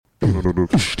Comedy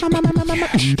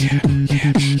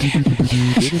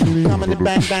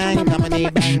bang bang, comedy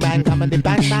bang bang, comedy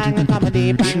bang bang,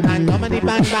 comedy bang bang, comedy bang bang, comedy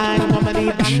bang bang, comedy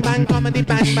bang bang, comedy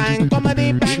bang bang,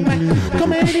 comedy bang bang,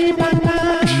 comedy bang bang,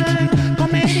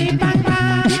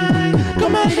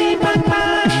 comedy bang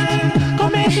bang,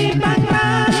 comedy bang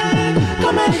bang,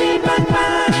 comedy bang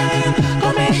bang,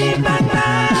 comedy bang bang.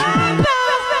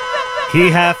 He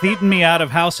hath eaten me out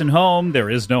of house and home. There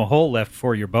is no hole left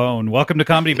for your bone. Welcome to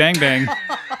Comedy Bang Bang.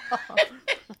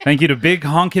 Thank you to Big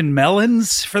Honkin'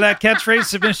 Melons for that catchphrase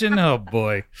submission. Oh,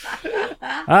 boy.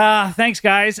 Thanks,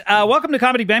 guys. Welcome to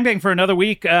Comedy Bang Bang for another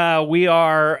week. We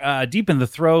are deep in the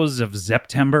throes of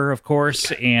September, of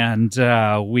course, and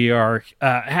we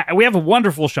have a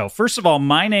wonderful show. First of all,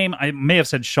 I may have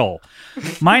said Shaun.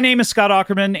 My name is Scott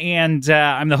Aukerman, and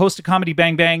I'm the host of Comedy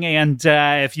Bang Bang, and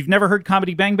if you've never heard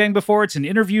Comedy Bang Bang before, it's an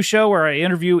interview show where I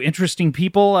interview interesting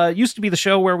people. It used to be the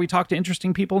show where we talk to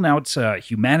interesting people. Now it's a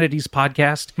humanities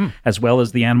podcast, as well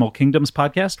as the Animal Kingdoms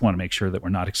podcast. Want to make sure that we're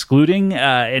not excluding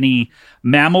any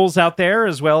mammals out there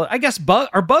as well. I guess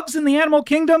are bugs in the animal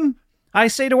kingdom? I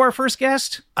say to our first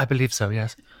guest. I believe so,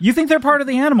 yes. You think they're part of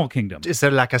the animal kingdom? Is there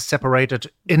like a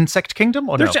separated insect kingdom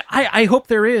or no? I hope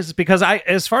there is, because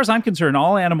as far as I'm concerned,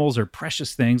 all animals are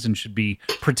precious things and should be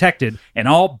protected, and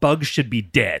all bugs should be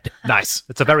dead. Nice.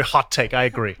 It's a very hot take. I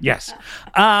agree. Yes.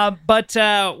 But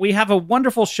we have a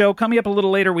wonderful show. Coming up a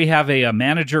little later, we have a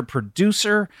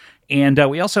manager-producer, and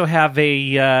we also have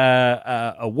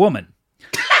a woman.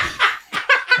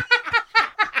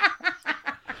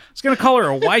 I was going to call her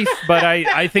a wife, but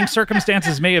I think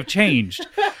circumstances may have changed.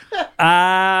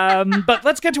 But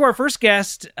let's get to our first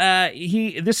guest.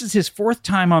 This is his fourth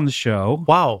time on the show.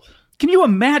 Wow. Can you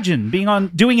imagine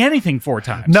doing anything 4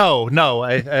 times? No.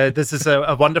 This is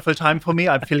a wonderful time for me.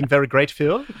 I'm feeling very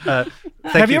grateful.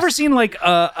 Have you ever seen like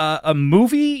a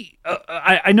movie?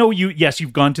 I know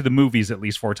you've gone to the movies at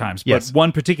least 4 times, but yes.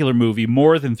 One particular movie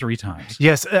more than 3 times.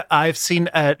 Yes, I've seen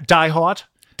Die Hard.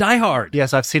 Die Hard.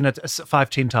 Yes, I've seen it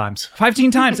 15 times.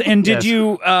 15 times. And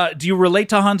do you relate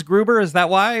to Hans Gruber? Is that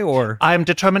why? Or I'm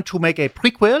determined to make a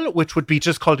prequel, which would be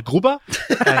just called Gruber.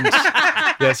 And,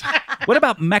 yes. What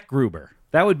about MacGruber?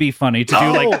 That would be funny to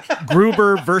do like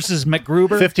Gruber versus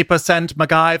MacGruber. 50%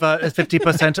 MacGyver,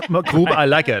 50% MacGruber. I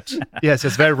like it. Yes,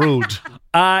 it's very rude.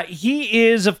 He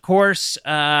is, of course,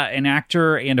 an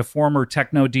actor and a former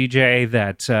techno DJ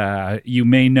that you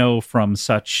may know from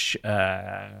such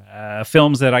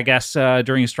films that I guess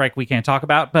during a strike we can't talk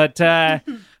about. But right?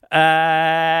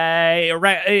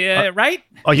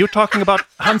 Are you talking about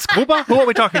Hans Gruber? Who are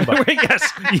we talking about?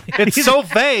 Yes. It's so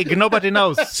vague. Nobody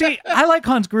knows. See, I like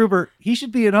Hans Gruber. He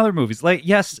should be in other movies. Like,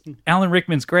 yes, Alan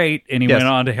Rickman's great, and he went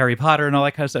on to Harry Potter and all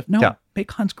that kind of stuff. No,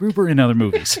 make Hans Gruber in other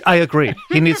movies. I agree.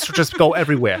 He needs to just go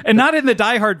everywhere. And not in the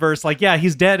Die Hard verse. Like, yeah,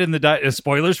 he's dead in the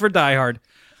spoilers for Die Hard.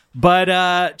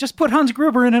 But just put Hans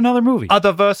Gruber in another movie.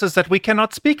 Other verses that we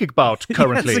cannot speak about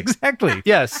currently. Yes, exactly.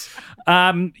 Yes.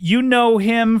 You know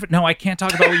him. No, I can't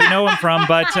talk about where you know him from,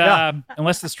 but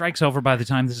unless the strike's over by the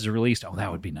time this is released,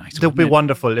 that would be nice. That would be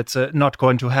wonderful. It's not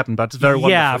going to happen, but it's very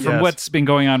wonderful. Yeah, from what's been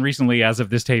going on recently as of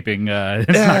this taping, it's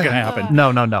not going to happen.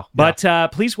 No. But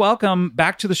please welcome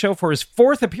back to the show for his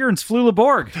 4th appearance, Flula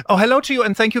Borg. Oh, hello to you,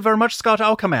 and thank you very much, Scott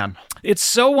Aukerman. It's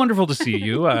so wonderful to see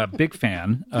you. Big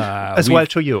fan. As well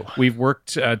to you. We've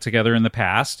worked together in the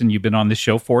past, and you've been on this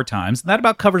show 4 times. And that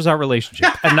about covers our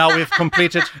relationship. And now we've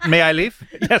completed. May I leave?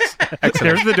 Yes.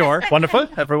 There's the door. Wonderful.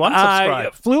 Everyone,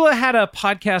 subscribe. Flula had a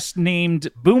podcast named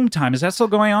Boom Time. Is that still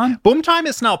going on? Boom Time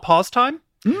is now pause time.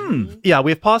 Yeah, we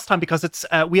have pause time because it's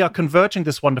we are converting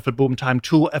this wonderful Boom Time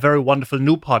to a very wonderful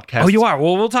new podcast. Oh, you are?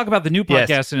 Well, we'll talk about the new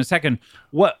podcast in a second.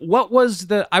 What was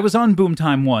I was on Boom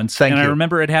Time once, Thank you. I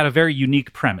remember it had a very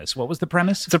unique premise. What was the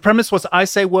premise? The premise was I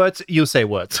say words, you say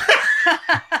words.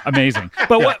 Amazing.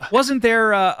 But wasn't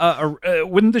there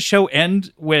wouldn't the show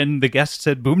end when the guest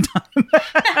said Boom Time?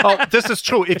 Oh, this is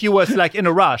true. If you were like in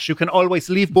a rush, you can always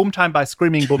leave Boom Time by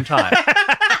screaming Boom Time.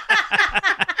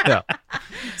 Yeah.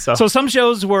 So some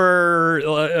shows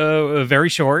were very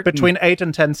short. Between 8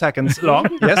 and 10 seconds long.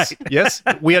 Yes, right. Yes.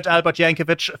 Weird Albert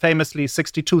Yankovic, famously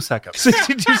 62 seconds.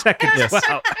 62 seconds. Yes.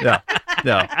 Wow.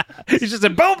 Yeah. He just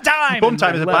said, boom time! Boom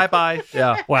time is a bye-bye.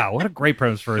 Yeah. Wow, what a great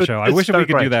premise for a show. I wish we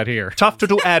could do that here. Tough to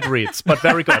do ad reads, but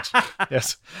very good.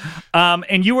 Yes.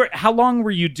 And how long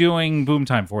were you doing Boom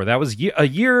Time for? That was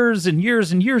years and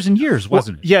years and years and years,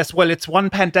 wasn't it? Yes, well, it's one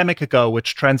pandemic ago,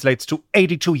 which translates to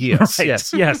 82 years. Right.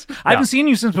 Yes. I haven't seen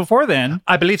you since since before then.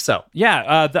 I believe so.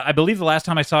 Yeah, I believe the last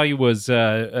time I saw you was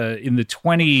in the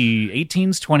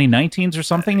 2018s, 2019s or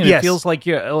something, and Yes. it feels like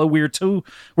we're two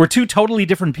totally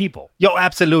different people. Yo,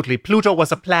 absolutely. Pluto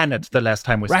was a planet the last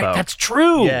time we Right, spoke. that's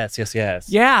true. Yes.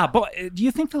 Yeah, but do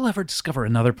you think they'll ever discover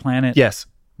another planet? Yes.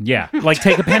 Yeah, like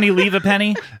take a penny, leave a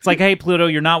penny. It's like, hey, Pluto,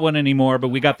 you're not one anymore, but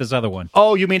we got this other one.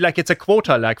 Oh, you mean like it's a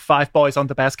quota, like 5 boys on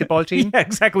the basketball team? Yeah,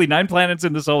 exactly. 9 planets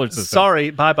in the solar system. Sorry,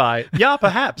 bye-bye. Yeah,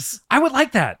 perhaps. I would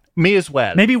like that. Me as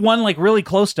well. Maybe one like really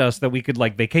close to us that we could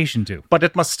like vacation to. But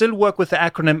it must still work with the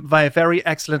acronym, my very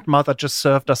excellent mother just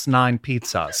served us 9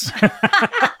 pizzas.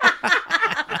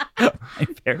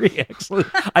 Very excellent.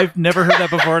 I've never heard that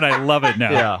before, and I love it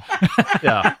now.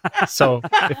 Yeah. So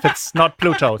if it's not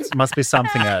Pluto, it must be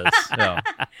something else. Yeah.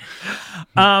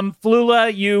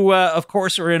 Flula, you, of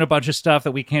course, are in a bunch of stuff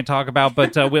that we can't talk about,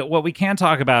 but what we can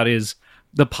talk about is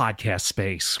the podcast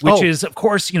space, which is, of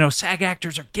course, SAG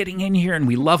actors are getting in here, and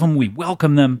we love them. We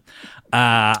welcome them.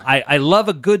 I love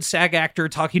a good SAG actor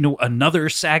talking to another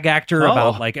SAG actor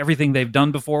about like everything they've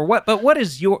done before. What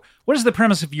is the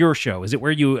premise of your show? Is it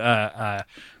where you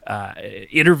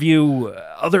interview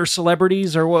other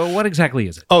celebrities, or what exactly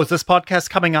is it? Oh, is this podcast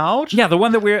coming out? Yeah, the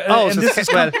one that we're. This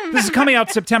is coming out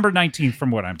September 19th,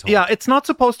 from what I'm told. Yeah, it's not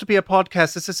supposed to be a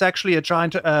podcast. This is actually a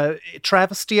giant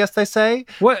travesty, as they say.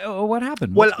 What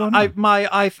happened? Well, What's going on?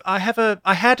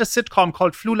 I had a sitcom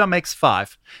called Flula Makes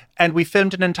Five, and we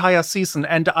filmed an entire season.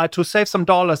 And to save some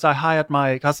dollars, I hired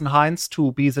my cousin Hans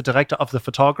to be the director of the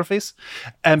photographies.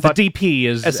 And the DP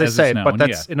is, as they say, known, but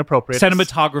that's inappropriate.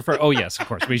 Cinematographer. Oh yes, of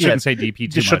course. We shouldn't say DP too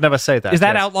much. You should never say that. Is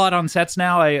that outlawed on sets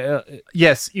now?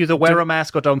 Yes, either wear a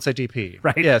mask or don't say DP.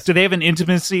 Right. Yes. Do they have an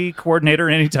intimacy coordinator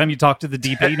anytime you talk to the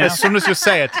DP now? As soon as you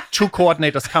say it, 2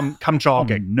 coordinators come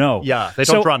jogging. Oh, no. Yeah, they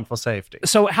don't run for safety.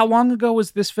 So how long ago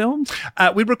was this filmed?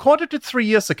 We recorded it 3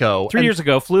 years ago. 3 years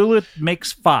ago. Flula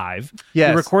Makes Five.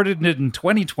 Yes. We recorded it in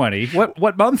 2020.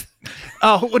 What month?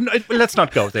 Oh, let's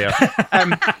not go there.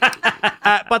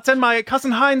 But then my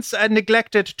cousin Heinz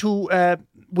neglected to,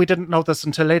 we didn't know this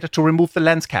until later, to remove the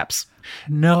lens caps.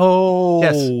 No.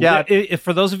 Yes. Yeah.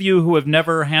 For those of you who have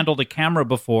never handled a camera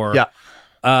before, yeah.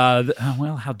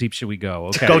 Well, how deep should we go?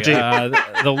 Okay. Go deep.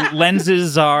 The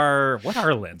lenses are... What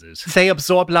are lenses? They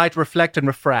absorb light, reflect, and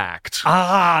refract.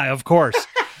 Of course.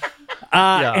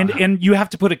 And you have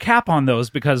to put a cap on those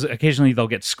because occasionally they'll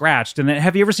get scratched. And then,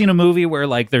 have you ever seen a movie where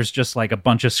like there's just like a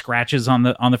bunch of scratches on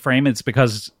the frame? It's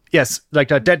because... Yes, like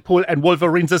the Deadpool and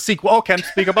Wolverine's a sequel. Oh, can't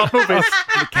speak about movies.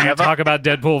 We can't talk about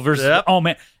Deadpool versus... Yep. Oh,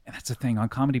 man. And that's the thing. On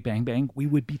Comedy Bang Bang, we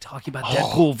would be talking about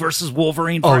Deadpool versus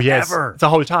Wolverine forever. Oh, yes. The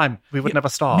whole time. We would never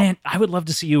stop. Man, I would love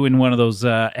to see you in one of those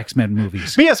X-Men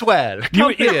movies. Me as well.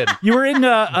 You were in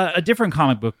a different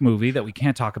comic book movie that we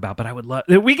can't talk about, but I would love...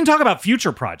 We can talk about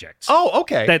future projects. Oh,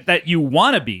 okay. That you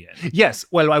want to be in. Yes.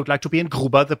 Well, I would like to be in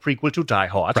Gruber, the prequel to Die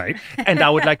Hard. Right. And I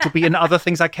would like to be in other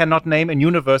things I cannot name in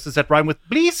universes that rhyme with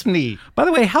Bleesney. By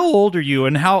the way, how old are you,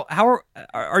 and how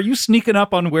are you sneaking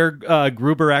up on where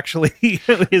Gruber actually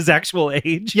his actual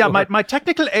age? Yeah, my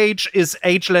technical age is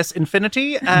ageless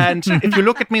infinity, and if you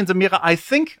look at me in the mirror, I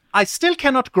think I still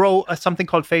cannot grow something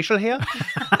called facial hair.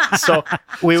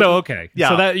 Okay, yeah.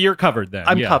 So that you're covered then.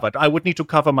 I'm covered. I would need to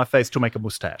cover my face to make a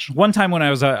mustache. One time when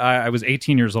I was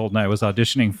 18 years old and I was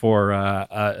auditioning for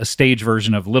a stage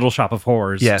version of Little Shop of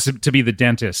Horrors, yes, to be the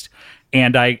dentist.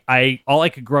 And I all I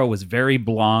could grow was very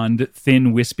blonde,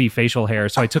 thin, wispy facial hair.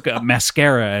 So I took a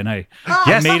mascara and I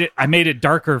made it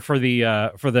darker for the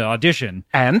audition.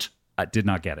 And I did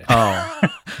not get it. Oh,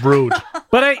 rude.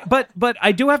 But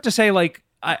I do have to say, like,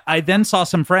 I then saw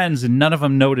some friends and none of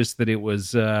them noticed that it was.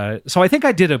 So I think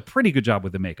I did a pretty good job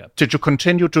with the makeup. Did you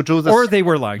continue to do this? Or they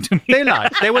were lying to me. They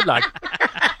lied. They would lie.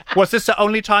 Was this the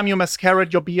only time you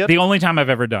mascaraed your beard? The only time I've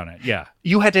ever done it. Yeah.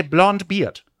 You had a blonde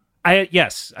beard. I did,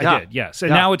 yes.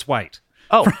 And now it's white.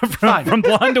 Oh, fine. From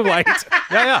blonde to white.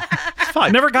 Yeah. It's fine.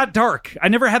 I never got dark. I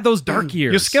never had those dark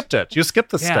years. You skipped it. You skipped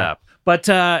the step. But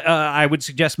I would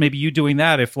suggest maybe you doing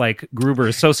that if, like, Gruber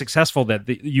is so successful that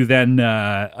you then...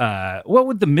 what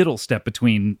would the middle step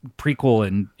between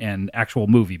prequel and actual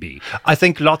movie be? I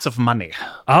think lots of money.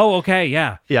 Oh, okay,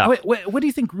 yeah. Yeah. What do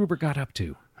you think Gruber got up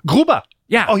to? Gruber?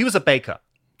 Yeah. Oh, he was a baker.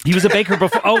 He was a baker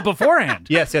beforehand.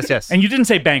 Yes. And you didn't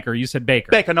say banker, you said baker.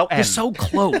 Baker, no N. You're so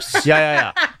close.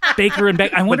 Yeah. Baker and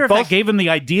bank. I wonder if that gave him the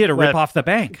idea to rip off the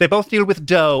bank. They both deal with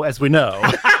dough, as we know.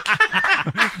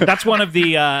 That's one of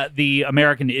the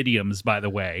American idioms, by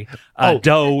the way.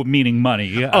 Dough meaning money.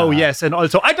 Yes, and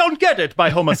also I don't get it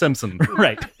by Homer Simpson.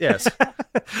 Right. Yes.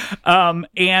 What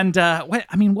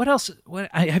else?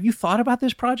 Have you thought about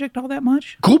this project all that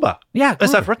much? Gruber. Yeah,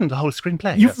 Yes, Gruber. I've written the whole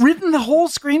screenplay. You've written the whole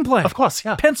screenplay. Of course,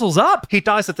 yeah. Pencils up. He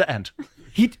dies at the end.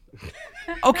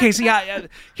 Okay, see,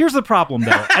 here's the problem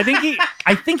though. I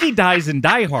think he dies in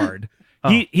Die Hard.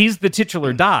 He's the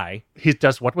titular Die. He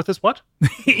does what with his what?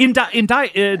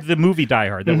 The movie Die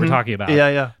Hard that we're talking about.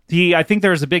 Yeah. I think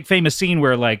there's a big famous scene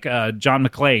where like John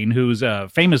McClane, who's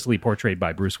famously portrayed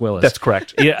by Bruce Willis. That's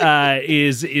correct.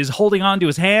 is holding on to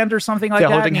his hand or something like they're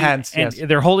that. Holding hands, and yes.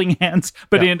 They're holding hands,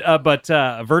 but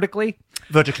vertically.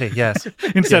 Vertically, yes.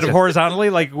 Instead of horizontally,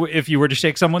 like if you were to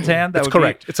shake someone's hand, that's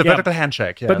correct. It's a vertical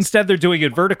handshake, yes. But instead they're doing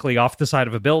it vertically off the side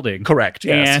of a building. Correct,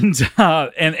 yes.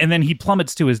 And then he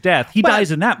plummets to his death. He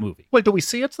dies in that movie. Well, do we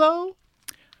see it though?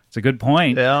 It's a good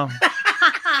point. Yeah.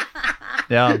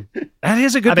 Yeah. That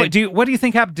is a good point. What do you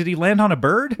think happened? Did he land on a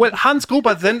bird? Well, Hans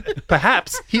Gruber then,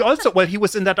 perhaps. He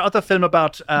was in that other film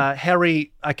about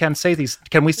Harry, I can't say these.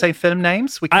 Can we say film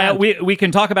names? We can. We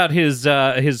can talk about his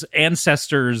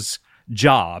ancestors'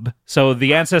 job. So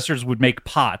the ancestors would make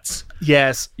pots.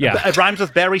 Yes. Yeah. It rhymes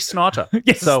with Barry Snotter.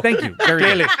 Yes, so thank you. Very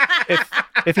clearly,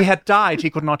 if he had died, he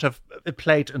could not have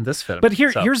played in this film. But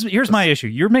here's my issue.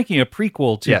 You're making a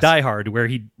prequel to Die Hard where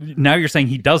now you're saying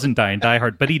he doesn't die in Die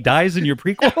Hard, but he dies in your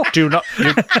prequel?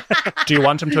 Do you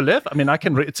want him to live? I mean,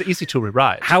 it's easy to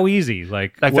rewrite. How easy?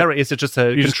 Like very easy, just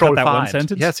a control that find. one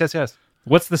sentence? Yes.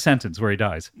 What's the sentence where he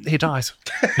dies? He dies.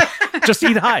 Just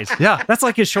he dies. Yeah. That's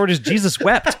like as short as Jesus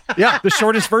wept. Yeah. The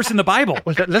shortest verse in the Bible.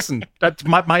 Well, listen,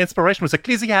 my inspiration was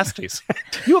Ecclesiastes.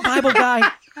 You a Bible guy?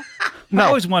 No. I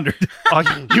always wondered.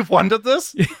 You've wondered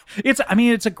this? It's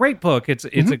a great book. It's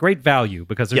a great value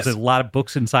because there's a lot of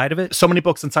books inside of it. So many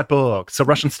books inside books. So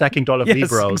Russian stacking dollar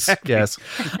Vibros. Exactly. Yes.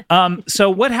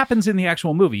 So what happens in the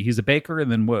actual movie? He's a baker,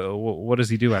 and then what does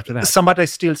he do after that? Somebody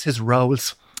steals his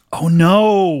rolls. Oh,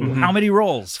 no. Mm-hmm. How many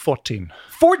rolls? 14.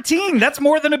 14? That's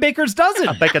more than a baker's dozen.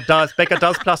 A baker does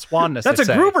plus one, as That's they a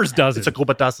say. Gruber's dozen. It's a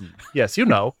Gruber dozen. Yes, you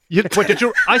know.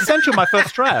 I sent you my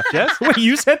first draft, yes? Wait,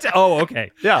 you sent it? Oh,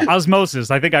 okay. Yeah.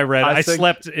 Osmosis. I think I read it.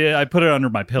 I put it under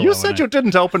my pillow. You said you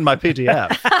didn't open my PDF.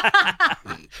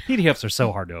 PDFs are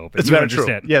so hard to open. It's very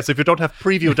true. Yes, if you don't have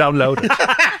preview downloaded.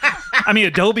 I mean,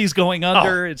 Adobe's going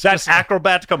under. It's that's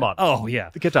Acrobat. Come on. Oh, yeah.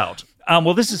 Get out.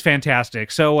 Well, this is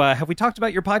fantastic. So, have we talked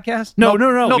about your podcast? No.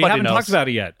 We haven't talked about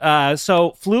it yet.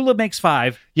 So, Flula Makes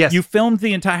Five. Yes. You filmed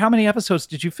the entire... How many episodes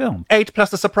did you film? 8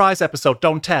 plus a surprise episode.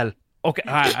 Don't tell. Okay,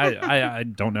 I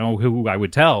don't know who I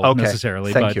would tell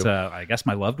necessarily, Thank but you. I guess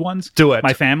my loved ones. Do it.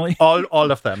 My family.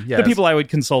 All of them, yes. The people I would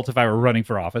consult if I were running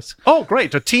for office. Oh,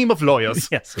 great. A team of lawyers.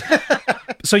 Yes.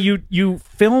 So you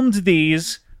filmed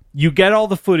these... You get all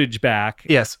the footage back.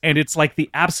 Yes. And it's like the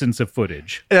absence of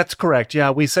footage. That's correct. Yeah.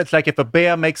 We said like if a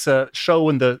bear makes a show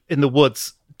in the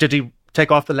woods, did he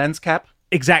take off the lens cap?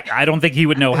 Exactly. I don't think he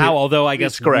would know how, although I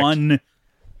guess one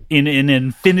in an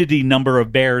infinity number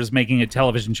of bears making a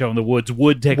television show in the woods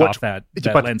would take off that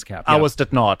lens cap. Yeah. Ours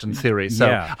did not, in theory. So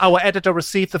our editor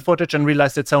received the footage and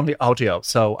realized it's only audio.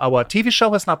 So our TV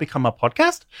show has now become a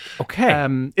podcast.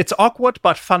 Okay. It's awkward,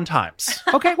 but fun times.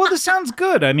 Okay. Well, this sounds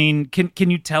good. I mean, can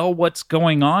you tell what's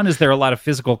going on? Is there a lot of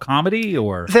physical comedy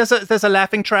or? There's a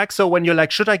laughing track. So when you're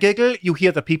like, should I giggle? You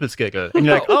hear the people's giggle. And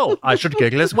you're like, oh, I should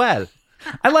giggle as well.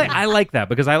 I like that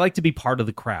because I like to be part of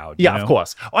the crowd. Yeah, of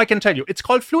course. Oh, I can tell you. It's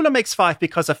called Flula Makes Five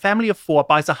because a family of 4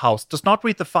 buys a house, does not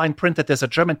read the fine print that there's a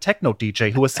German techno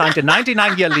DJ who has signed a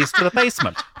 99-year lease to the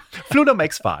basement. Flula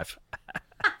Makes Five.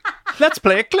 Let's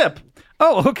play a clip.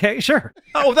 Oh, okay, sure.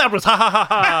 Oh, that was ha ha ha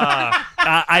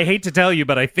ha. I hate to tell you,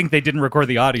 but I think they didn't record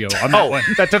the audio on that one.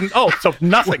 That didn't. Oh, so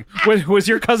nothing. Was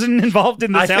your cousin involved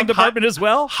in the sound department as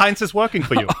well? Heinz is working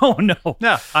for you. Oh, no.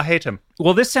 Yeah, I hate him.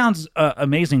 Well, this sounds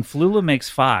amazing. Flula Makes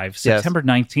Five. September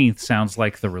 19th sounds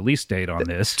like the release date on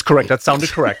this. It's correct. That sounded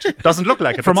correct. Doesn't look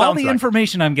like it. From all the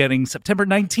information I'm getting, September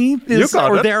 19th is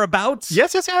or thereabouts.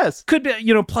 Yes. Could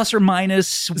be, plus or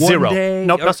minus 1 0. day.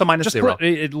 No, plus or minus 0.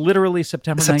 Literally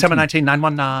September 19th. September 19,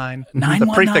 919. 919.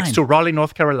 The prefix to Raleigh,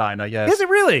 North Carolina, yes. Is it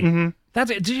really? Mm-hmm.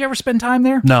 Did you ever spend time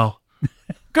there? No.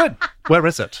 Good. Where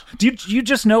is it? Do you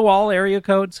just know all area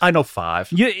codes? I know 5.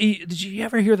 Did you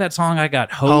ever hear that song, I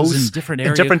Got Hoes in different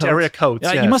area codes? Area codes,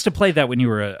 yes. You must have played that when you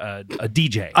were a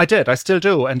DJ. I did. I still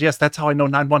do. And yes, that's how I know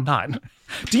 919.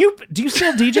 Do you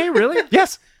still DJ, really?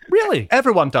 Yes. Really?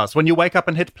 Everyone does. When you wake up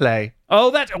and hit play.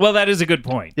 Oh, that is a good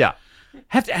point. Yeah.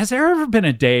 Has there ever been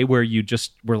a day where you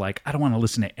just were like, I don't want to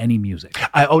listen to any music?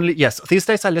 Yes. These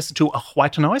days I listen to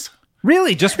white noise.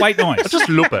 Really? Just white noise? Just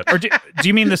loop it. Or do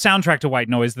you mean the soundtrack to White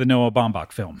Noise, the Noah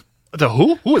Baumbach film? The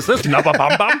who? Who is this? Noah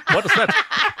Baumbach? What is that?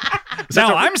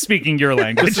 I'm speaking your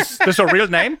language. Is this a real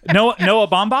name? Noah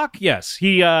Baumbach? Yes.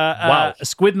 He, wow.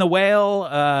 Squid and the Whale.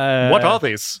 What are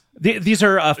these? These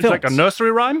are It's films. like a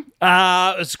nursery rhyme?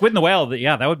 Squid and the Whale.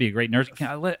 Yeah, that would be a great nursery.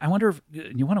 I wonder if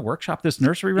you want to workshop this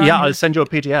nursery rhyme? Yeah, here? I'll send you a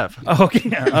PDF. Oh, okay.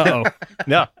 Uh-oh.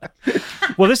 Yeah.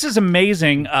 Well, this is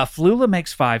amazing. Flula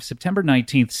Makes Five, September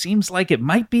 19th. Seems like it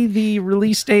might be the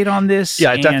release date on this.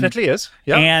 Yeah, it definitely is.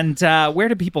 Yeah. And where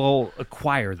do people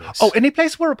acquire this? Oh, any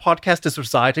place where a podcast is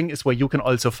residing is where you can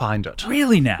also find it.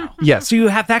 really now? Yes. So you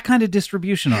have that kind of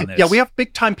distribution on this? Yeah, we have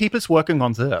big-time peoples working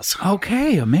on this.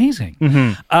 Okay, amazing.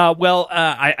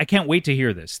 I can't wait to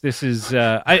hear this. This is.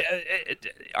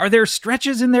 Are there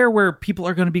stretches in there where people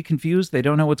are going to be confused? They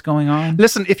don't know what's going on?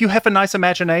 Listen, if you have a nice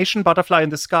imagination, butterfly in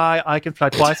the sky, I can fly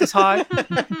twice as high,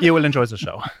 you will enjoy the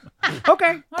show.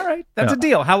 Okay, all right. That's a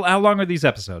deal. How long are these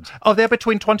episodes? Oh, they're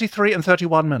between 23 and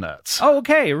 31 minutes. Oh,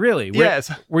 okay, really?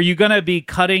 Yes. Were you going to be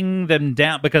cutting them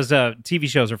down? Because TV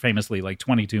shows are famously like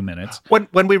 22 minutes.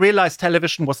 When we realized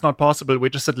television was not possible, we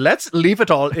just said, let's leave it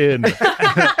all in.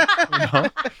 You know?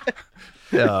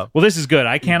 Yeah. Well, this is good.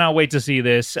 I cannot wait to see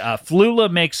this. Flula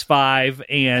Makes Five.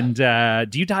 And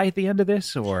do you die at the end of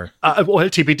this, or Well,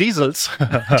 TB Diesels.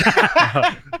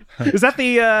 is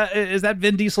that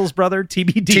Vin Diesel's brother,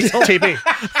 TB Diesel? TB.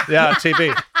 Yeah,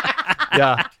 TB.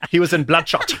 Yeah, he was in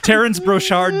Bloodshot. Terrence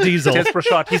Brochard Diesel. Terrence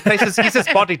Brochard. He's his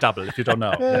body double, if you don't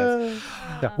know. Yes.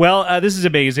 Well, this is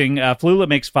amazing. Flula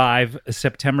Makes Five,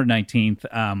 September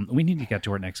 19th. We need to get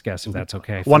to our next guest, if that's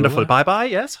okay. Wonderful. Flula? Bye-bye,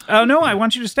 yes? Oh, no, I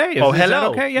want you to stay. Oh, Is that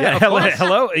hello. okay? Yeah, Yeah, of hello. course.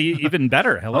 Hello. Even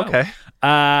better. Hello. Okay.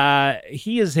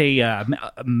 He is a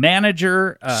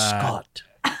manager. Scott.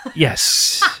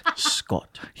 Yes.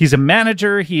 Scott. He's a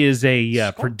manager. He is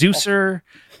a producer.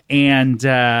 And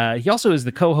he also is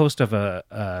the co-host of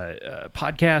a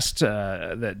podcast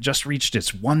that just reached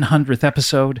its 100th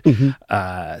episode.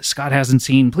 Scott hasn't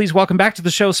seen. Please welcome back to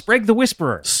the show, Sprague the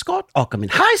Whisperer. Scott Ockerman.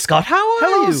 Hi, Scott. How are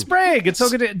Hello, you? Sprague. It's so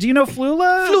good. Do you know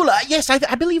Flula? Flula. Yes,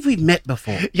 I believe we've met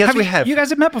before. Yes, we have. You guys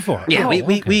have met before? Yeah, Oh,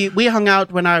 we hung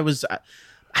out when I was...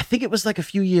 I think it was like a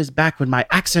few years back when my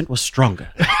accent was stronger.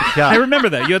 I remember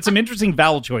that. You had some interesting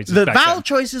vowel choices. The back vowel then.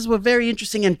 choices were very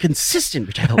interesting and consistent,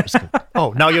 which I thought was good.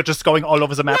 Oh, now you're just going all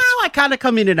over the map. Now I kind of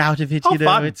come in and out of it, Oh, you know.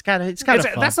 fun. It's kind of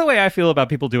fun. That's the way I feel about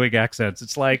people doing accents.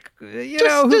 It's like, who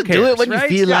Just cares? do it when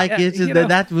right? you feel Yeah, like yeah, it, you and know. then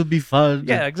that will be fun.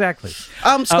 Yeah, exactly.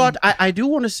 Scott, I do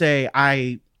want to say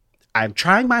I'm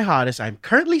trying my hardest. I'm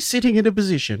currently sitting in a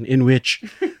position in which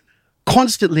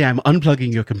constantly I'm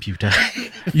unplugging your computer.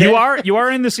 You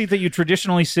are in the seat that you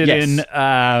traditionally sit Yes.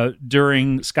 in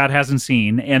during Scott Hasn't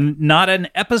Seen, and not an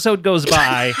episode goes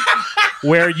by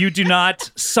where you do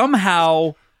not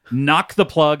somehow knock the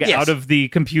plug Yes. out of the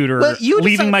computer, Well, you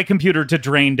leaving decide- my computer to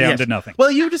drain down Yes. to nothing. Well,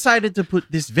 you decided to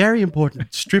put this very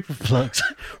important strip of plugs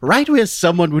right where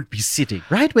someone would be sitting,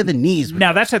 right where the knees would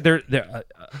Now, that said,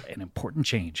 an important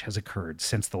change has occurred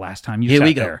since the last time you Here sat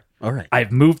we go. there. All right.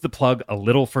 I've moved the plug a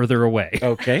little further away.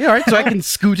 Okay, all right. So I can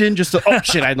scoot in just to... Oh,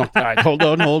 shit, I knocked... All right, hold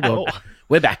on.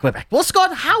 We're back. Well,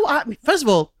 Scott, first of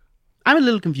all, I'm a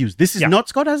little confused. This is not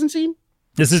Scott Hasn't Seen?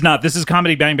 This is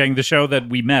Comedy Bang Bang, the show that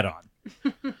we met on.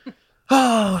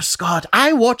 Oh, Scott,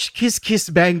 I watched Kiss Kiss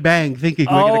Bang Bang thinking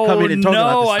we're going to come in and talk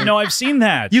about this. I know, I've seen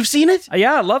that. You've seen it?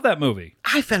 Yeah, I love that movie.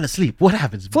 I fell asleep. What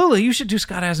happens? Flula, you should do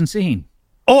Scott Hasn't Seen.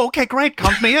 Oh, okay, great.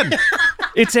 Count me in.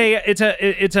 It's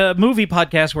a movie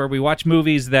podcast where we watch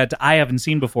movies that I haven't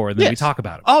seen before, and then we Yes. talk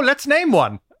about them. Oh, let's name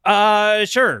one.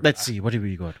 Sure. Let's see. What have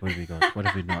we got? What have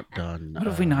we not done? What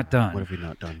have we not done? What have we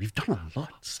not done? We've done a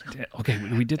lot. Okay,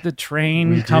 we did the train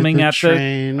We did coming the at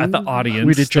train. the audience.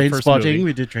 We did the train first spotting. movie.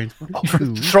 We did train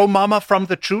spotting. Throw Mama from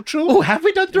the choo-choo. Oh, have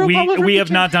we done throw Mama from We the have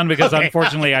train? not done because Okay.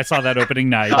 unfortunately I saw that opening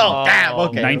night. Oh, damn.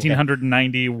 Okay.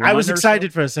 1991. I was or so.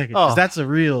 excited for a second because Oh. that's a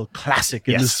real classic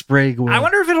in the Yes. Sprague world. I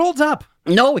wonder if it holds up.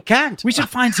 No, it can't. We should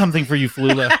find something for you,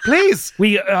 Flula. Please.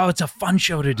 It's a fun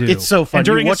show to do. It's so fun. And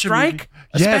during You a watch a movie- strike,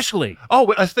 especially.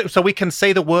 Oh, so we can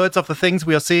say the words of the things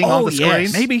we are seeing on the screen?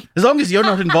 yes. Maybe. As long as you're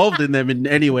not involved in them in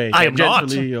any way. I am not.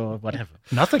 tangentially or whatever.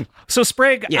 Nothing. So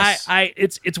Sprague, Yes.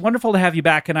 it's wonderful to have you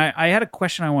back, and I had a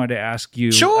question I wanted to ask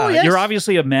you. Sure, yes. You're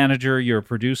obviously a manager, you're a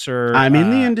producer. I'm in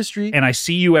the industry. and I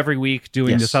see you every week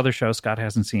doing Yes. this other show Scott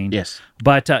hasn't seen. Yes.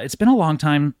 But it's been a long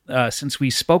time since we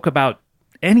spoke about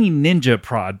any ninja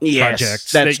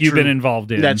projects that that's you've true. been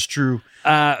involved in. That's true.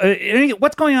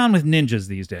 What's going on with ninjas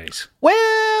these days?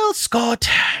 Well, Scott,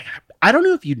 I don't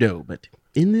know if you know, but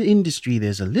in the industry,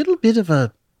 there's a little bit of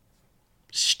a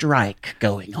strike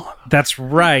going on. That's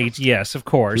right. Yes, of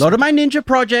course. A lot of my ninja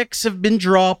projects have been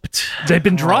dropped. They've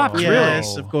been dropped, Yes,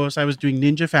 really. of course. I was doing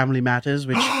Ninja Family Matters,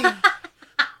 which,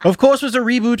 of course, was a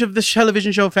reboot of the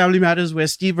television show Family Matters, where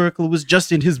Steve Urkel was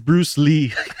just in his Bruce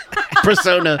Lee.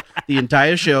 persona the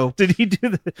entire show. Did he do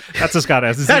that? That's a Scott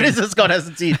hasn't That seen. is a Scott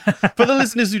hasn't seen. For the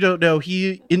listeners who don't know,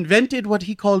 he invented what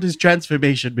he called his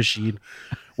transformation machine,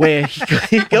 where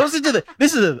he goes into the.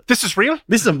 This is real?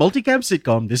 This is a multicam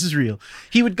sitcom. This is real.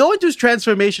 He would go into his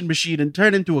transformation machine and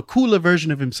turn into a cooler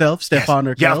version of himself, Stefan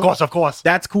or Yeah, Kel. of course.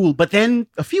 That's cool. But then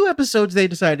a few episodes, they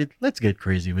decided, let's get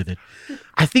crazy with it.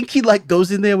 I think he like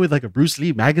goes in there with like a Bruce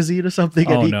Lee magazine or something,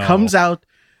 and he comes out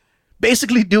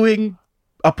basically doing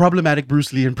a problematic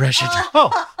Bruce Lee impression.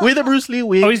 With a Bruce Lee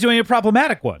wig. Oh, he's doing a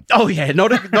problematic one. Oh yeah,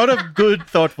 not a good,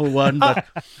 thoughtful one. But,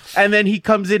 and then he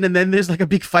comes in, and then there's like a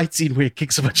big fight scene where he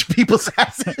kicks a bunch of people's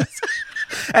asses.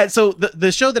 And so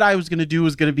the show that I was going to do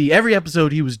was going to be every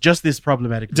episode he was just this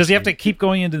problematic. Does he have to keep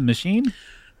going into the machine?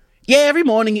 Yeah, every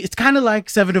morning. It's kind of like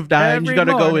Seven of Nine. You got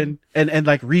to go in and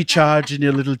like recharge in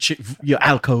your little your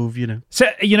alcove, you know. So,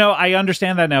 I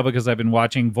understand that now because I've been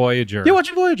watching Voyager. You're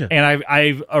watching Voyager. And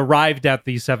I've arrived at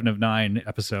the 7 of 9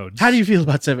 episodes. How do you feel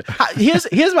about 7?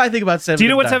 Here's my thing about 7. Do you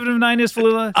know what 7 of 9 is,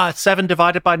 Flula? 7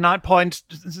 divided by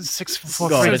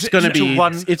 9.643. It's going to be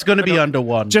it's going to be under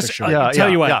 1. Just for sure. tell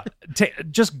you what.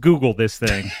 Just Google this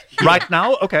thing right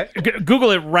now. Okay,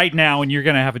 Google it right now, and you're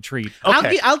going to have a treat.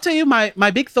 Okay. I'll tell you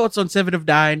my big thoughts on 7 of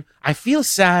 9. I feel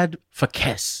sad for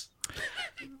Kes.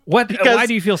 Why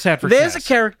do you feel sad for There's Kes? a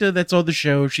character that's on the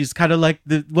show. She's kind of like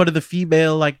one of the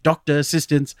female like doctor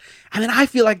assistants. And then I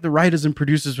feel like the writers and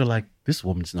producers were like, this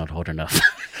woman's not hot enough.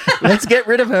 Let's get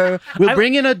rid of her. We'll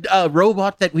bring in a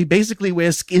robot that we basically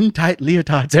wear skin-tight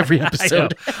leotards every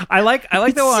episode. I like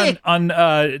though on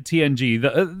TNG,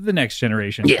 the Next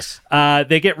Generation. Yes.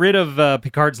 They get rid of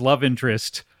Picard's love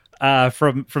interest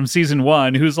from season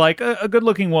 1, who's like a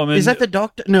good-looking woman. Is that the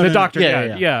doctor? No, the doctor.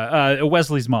 Yeah.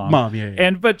 Wesley's mom. Yeah.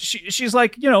 But she's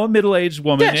like a middle-aged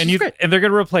woman, Yeah, she's great. and they're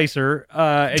gonna replace her.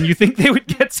 And you think they would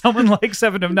get someone like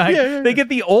 7 of 9? Yeah. They get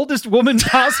the oldest woman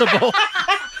possible.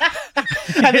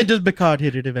 And then does Picard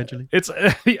hit it eventually? It's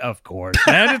of course,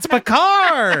 man. It's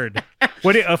Picard.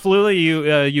 What,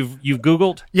 Flula? You've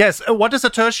Googled? Yes. What is a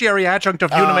tertiary adjunct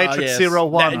of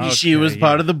Unimatrix 01? She was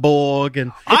part of the Borg,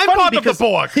 and I'm part of the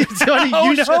Borg. It's funny,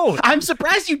 no. I'm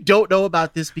surprised you don't know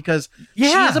about this because she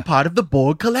is a part of the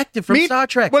Borg collective from Star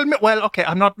Trek. Well, okay.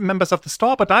 I'm not members of the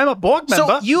Star, but I'm a Borg member.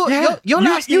 So your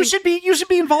last you name- should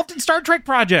be involved in Star Trek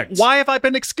projects. Why have I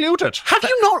been excluded? Have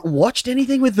you not watched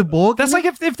anything with the Borg? That's like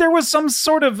if there was some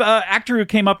sort of actor who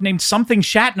came up named something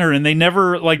Shatner, and they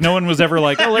never no one was ever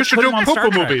like, oh, let's should put do him on Star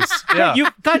poo-poo Trek. movies. Yeah,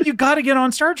 you got to get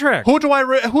on Star Trek. Who do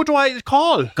I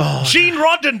call? God. Gene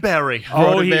Roddenberry.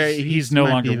 Oh, Roddenberry, he's no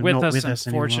might be longer with not us,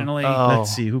 unfortunately.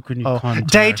 Let's see, who can you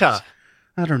contact? Data.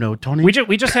 I don't know, Tony. We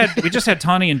just had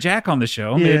Tawny and Jack on the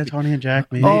show. yeah, Maybe- Tony and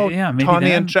Jack. Maybe. Oh, yeah, maybe Tony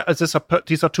them. and Jack. Is this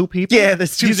these are two people? Yeah,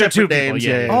 there's two These are two separate people, names.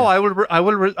 yeah. Oh, I will.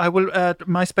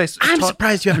 MySpace. I'm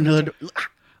surprised you haven't heard.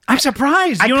 I'm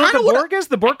surprised. I You know what kinda the wanna- Borg is?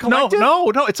 The Borg Collective? No.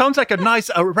 It sounds like a nice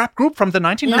rap group from the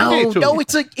 1990s. No,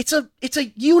 it's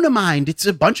a unimind. It's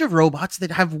a bunch of robots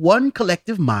that have one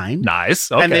collective mind.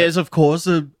 Nice. Okay. And there's of course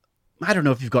I don't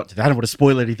know if you've got to that. I don't want to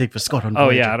spoil anything for Scott on Oh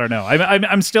Voyager. yeah, I don't know.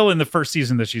 I'm still in the first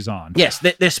season that she's on. Yes,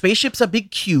 their spaceships are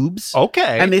big cubes.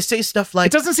 Okay. And they say stuff like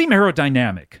It doesn't seem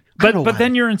aerodynamic. I don't know But why.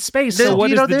 then you're in space, There- so what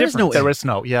you is know, the there is no difference? there is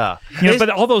no. Yeah.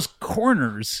 But all those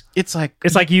corners, it's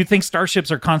like you think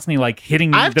starships are constantly like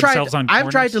hitting I've themselves on corners. I've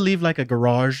tried to leave like a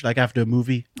garage, like after a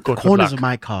movie. Good Corners luck. of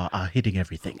my car are hitting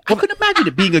everything. I couldn't imagine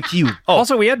it being a cube.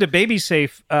 Also, we had to baby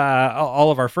safe all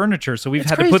of our furniture, so we've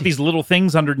It's had to put crazy. those little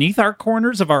things underneath our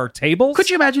corners of our tables. Could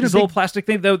you imagine these a little big- plastic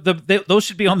things? Those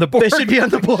should be on the board. They should be on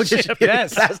the board. They should be in a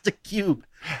Yes. plastic cube.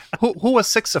 Who was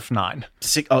 6 of 9?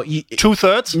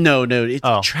 2/3? No, it's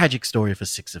a Oh. tragic story for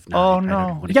 6 of 9. Oh, I don't no.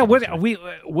 wanna Yeah, get into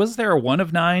it. was there a 1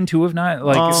 of 9, 2 of 9?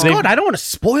 Like Scott, I don't want to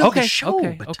spoil okay, the show.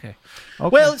 okay, but- okay.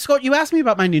 Well, Scott, you asked me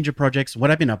about my ninja projects,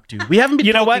 what I've been up to. We haven't been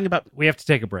You know talking what? about. We have to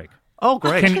take a break. Oh,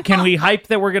 great. Can we hype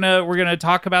that we're gonna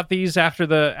talk about these after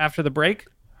the break?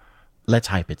 Let's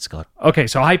hype it, Scott. Okay,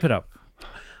 so hype it up.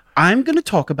 I'm going to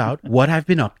talk about what I've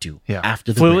been up to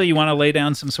after the Flula, break. you want to lay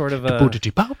down some sort of And I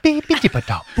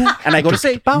got to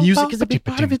say, music is a big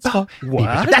part of it, Scott.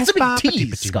 What? That's a big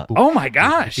tease, Scott. Oh my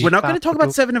gosh! We're not going to talk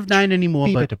about 7 of 9 anymore,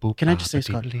 but can I just say,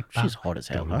 Scott, she's hot as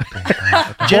hell,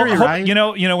 huh? Jerry Ryan. You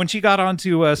know when she got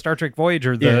onto Star Trek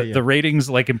Voyager, the ratings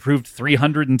like improved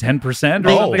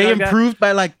 310%. They improved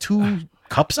by like 2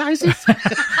 cup sizes?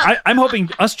 I'm hoping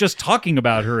us just talking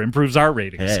about her improves our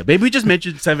ratings. Yeah, maybe we just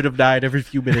mention 7 of 9 every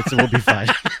few minutes and we'll be fine.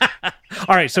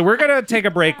 All right, so we're going to take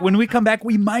a break. When we come back,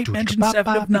 we might mention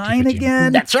 7 of 9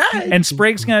 again. That's right. And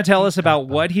Sprague's going to tell us about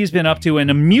what he's been up to, and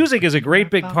the music is a great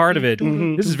big part of it.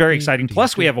 This is very exciting.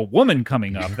 Plus, we have a woman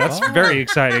coming up. That's very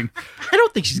exciting. I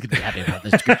don't think she's going to be happy about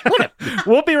this. Whatever.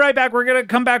 We'll be right back. We're going to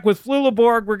come back with Flula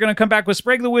Borg. We're going to come back with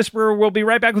Sprague the Whisperer. We'll be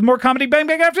right back with more Comedy Bang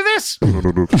Bang after this.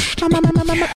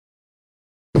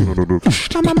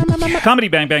 Comedy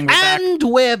Bang Bang, we're back. And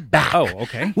we're back. Oh,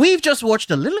 okay. We've just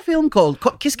watched a little film called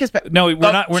Kiss Kiss Bang. No, we're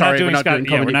not doing Scott. Yeah, we're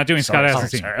comedy. not doing Scott Sorry,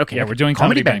 Asselstein. sorry. Okay, Yeah, we're doing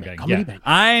Comedy Bang Bang. Comedy Yeah. Bang.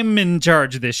 I'm in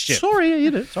charge of this shit. Sorry,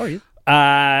 you did. Sorry.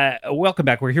 Welcome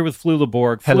back. We're here with Flula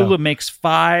Borg. Hello. Flula Makes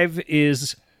Five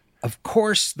is, of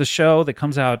course, the show that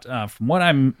comes out, from what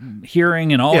I'm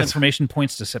hearing, and all Yes. information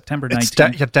points to September It's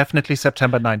 19th. definitely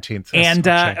September 19th.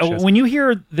 And when you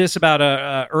hear this about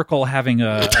Urkel having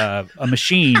a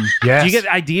machine, Yes. do you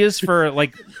get ideas for,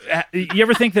 like, you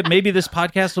ever think that maybe this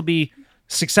podcast will be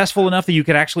successful enough that you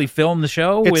could actually film the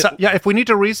show? If we need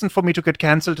a reason for me to get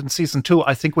cancelled in season 2,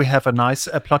 I think we have a nice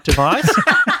plot device.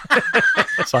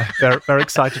 So I'm very, very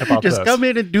excited about Just this. come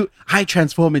in and I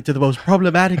transform into the most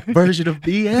problematic version of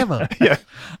me ever. Yeah.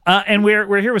 And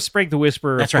we're here with Sprague the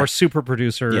Whisperer, That's of course, right. super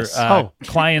producer. Yes.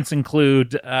 Clients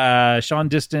include Shaun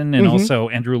Diston and also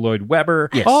Andrew Lloyd Webber.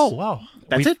 Yes. Oh, wow.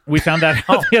 That's it. We found that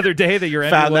out the other day that you're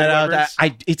Andrew Found Lloyd that out.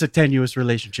 Webber's. It's a tenuous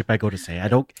relationship, I go to say.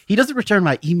 He doesn't return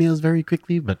my emails very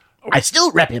quickly, but I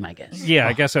still rep him, I guess. Yeah,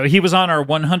 I guess so. He was on our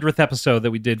 100th episode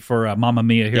that we did for Mamma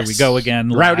Mia. Here we go again.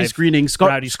 Rowdy live. screening. Scott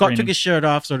Rowdy took screening. his shirt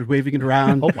off, started waving it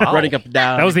around, running up and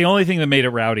down. That was the only thing that made it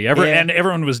rowdy. And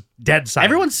everyone was dead silent.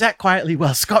 Everyone sat quietly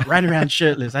while Scott ran around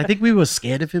shirtless. I think we were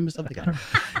scared of him or something.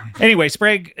 Anyway,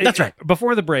 Sprague. That's right.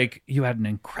 Before the break, you had an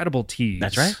incredible tease.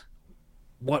 That's right.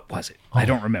 What was it? I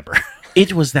don't remember.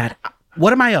 It was that.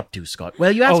 What am I up to, Scott?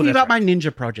 Well, you asked me that's about my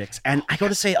ninja projects, and I got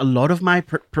to say, a lot of my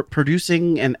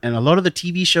producing and a lot of the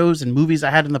TV shows and movies I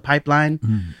had in the pipeline,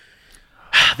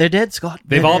 they're dead, Scott.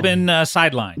 They've They're all dead. been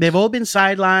sidelined. They've all been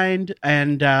sidelined,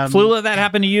 and Flula, that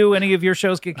happened to you? Any of your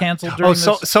shows get canceled during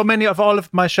this? So many of all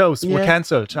of my shows were Yeah.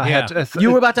 cancelled. I Yeah. had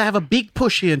you were about to have a big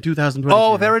push here in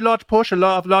 2020. a very large push, a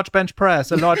large bench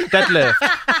press, a large deadlift.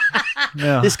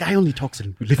 Yeah. This guy only talks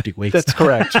in lifting weights. That's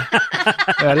correct.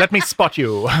 Let me spot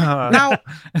you. Now,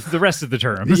 the rest of the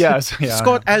terms. Yes. Yeah.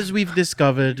 Scott, as we've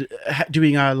discovered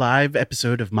doing our live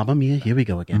episode of Mamma Mia, here we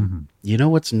go again. You know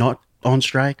what's not on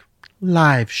strike?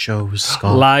 Live shows,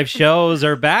 Scott. Live shows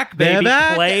are back, baby. They're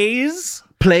back. Plays,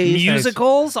 Plays.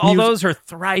 musicals, all those are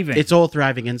thriving. It's all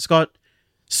thriving. And Scott,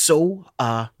 so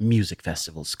are music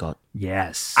festivals, Scott.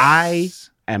 yes. I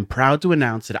am proud to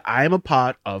announce that I am a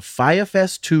part of Fyre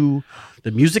Fest II,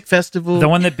 the music festival. the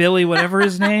one that Billy, whatever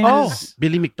his name is.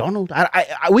 Billy McDonald.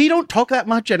 We don't talk that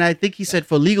much, and I think he said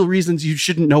for legal reasons you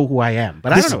shouldn't know who I am.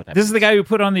 But I don't know what that This is the guy who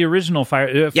put on the original Fire.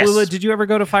 Yes. Flula, did you ever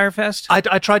go to Fire Fest? I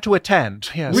tried to attend.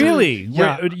 Yes. Really?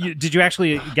 Yeah. Did you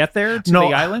actually get there to No,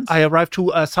 the island? I arrived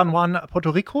to San Juan,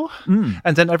 Puerto Rico,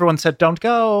 and then everyone said, "Don't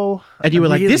go." And you were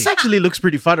like, Really? this actually looks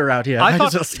pretty fun around here. I might thought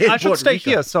as well stay in I should Puerto stay Rico.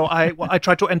 here, so I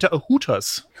tried to enter a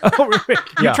Hooters. Oh, really?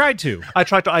 You Yeah. tried to. I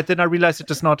tried to. Then I realized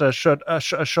it is not a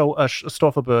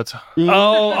store for birds.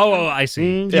 Oh, I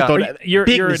see. Yeah. You're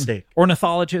Big an mistake.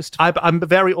 ornithologist. I'm a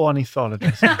very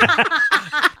ornithologist.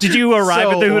 Did you arrive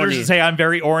So at the Hooters orny. and say, I'm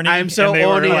very orny? I'm so and they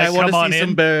were horny. like, I want "Come on to see in."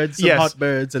 some birds, some Yes. hot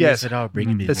birds. And Yes. they said, oh, bring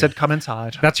them in. They said, "Come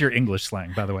inside." That's your English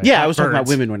slang, by the way. yeah, Not I was talking about birds.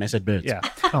 women when I said birds. Yeah.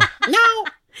 Now,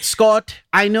 Scott,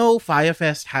 I know Fyre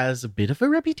Fest has a bit of a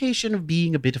reputation of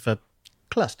being a bit of a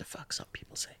clusterfuck, some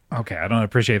people say. Okay, I don't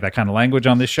appreciate that kind of language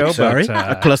on this show. Sorry.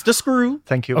 But, A cluster screw.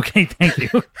 Thank you. okay, thank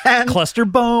you. And Cluster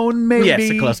bone, maybe. yes,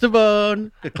 a cluster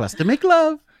bone. A cluster make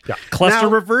love. Cluster Now-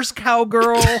 reverse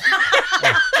cowgirl.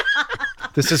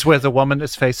 This is where the woman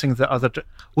is facing the other.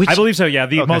 Which, I believe so, yeah.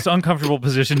 The most uncomfortable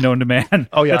position known to man.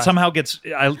 Oh, yeah. That somehow gets,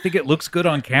 I think it looks good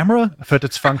on camera. But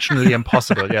it's functionally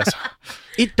impossible. Yes.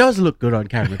 it does look good on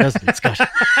camera, doesn't it, Scott?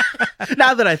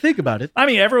 Now that I think about it. I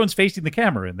mean, everyone's facing the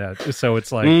camera in that. So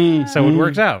it's like, so it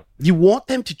works out. You want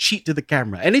them to cheat to the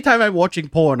camera. Anytime I'm watching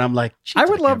porn, I'm like, cheat I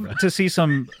to would the love camera. to see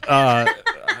some,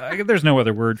 there's no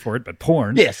other word for it, but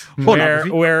porn. Yes. Pornography.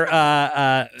 Where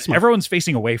everyone's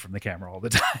facing away from the camera all the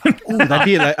time. Ooh, that'd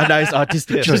be a nice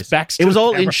artistic Yeah, choice. just backs to It was the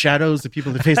all in camera. shadows, the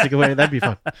people that facing away. That'd be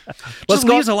fun. Well, Scott-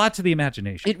 leaves a lot to the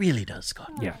imagination. It really does,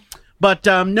 Scott. Yeah. But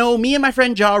no, me and my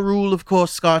friend Ja Rule, of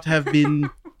course, Scott, have been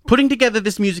putting together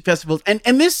this music festival. And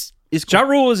this is... Ja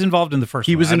Rule was involved in the first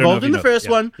He one. was I don't know involved if in you the know. first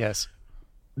Yeah. one. Yes.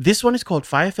 This one is called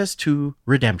Fyre Fest II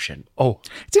Redemption. Oh.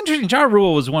 It's interesting. Ja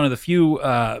Rule was one of the few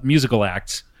musical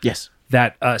acts Yes.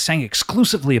 that sang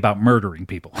exclusively about murdering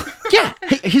people. Yeah.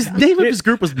 His name of his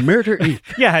group was Murder Inc.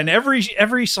 Yeah, and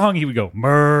every song he would go,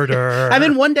 murder. And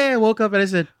then one day I woke up and I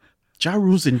said, Ja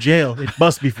Rule's in jail. It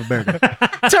must be for murder.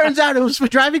 Turns out it was for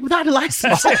driving without a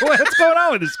license. What's going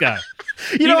on with this guy?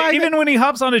 Even when he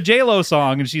hops on a J-Lo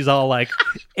song and she's all like,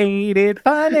 ain't it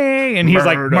funny? And he's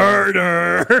like,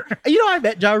 murder. I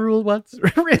met Ja Rule once.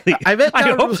 Really? I met Ja I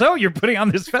Rule. hope so. You're putting on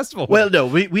this festival. Well, no,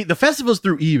 we the festival's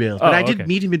through emails, but I did okay.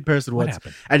 meet him in person What once.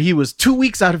 happened? And he was 2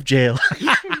 weeks out of jail.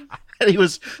 And he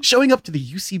was showing up to the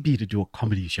UCB to do a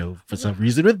comedy show for some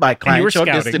reason with my And you were client, Shaun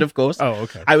scouting. Diston, of course. Oh,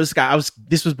 okay.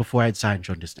 This was before I had signed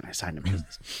Shaun Diston. I signed him to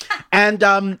this.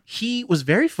 And he was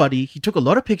very funny. He took a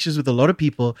lot of pictures with a lot of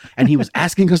people, and he was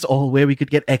asking us all where we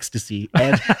could get ecstasy.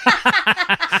 And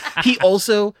he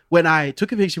also, when I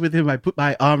took a picture with him, I put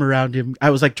my arm around him.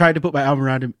 I was like trying to put my arm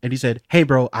around him, and he said, "Hey,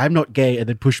 bro, I'm not gay," and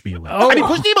then pushed me away. And he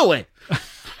pushed him away.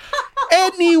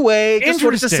 Anyway, just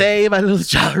wanted to Interesting. say my little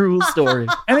Ja Rule story.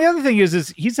 And the other thing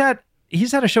is he's had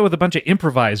a show with a bunch of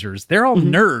improvisers. They're all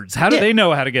nerds. How do they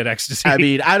know how to get ecstasy? I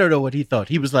mean, I don't know what he thought.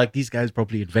 He was like, these guys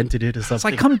probably invented it or something. it's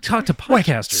like, come talk to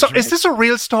podcasters. So right? is this a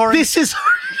real story? This is...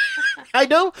 I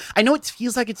know it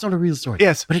feels like it's not a real story.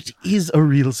 Yes. But it is a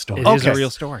real story. It is a Okay. real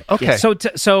story. Okay.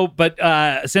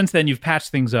 But since then you've patched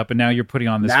things up and now you're putting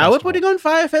on this Now festival. we're putting on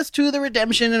Fyre Fest II, The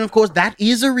Redemption, and of course that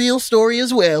is a real story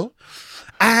as well.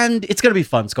 And it's going to be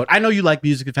fun, Scott. I know you like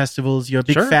music festivals. You're a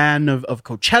big Sure. fan of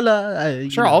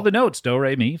Coachella. Sure, all the notes. Do,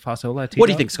 re, mi, fa, sol, la, ti, What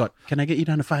do you do. think, Scott? Can I get you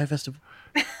down to Fyre Festival?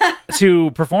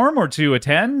 To perform or to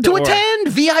attend? To Or- attend!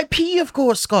 VIP, of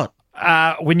course, Scott.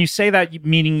 When you say that,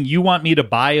 meaning you want me to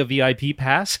buy a VIP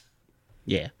pass?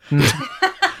 Yeah.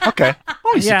 Okay.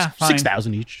 Only Yeah, fine.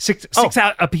 6,000 each. Six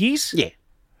out a piece? Yeah.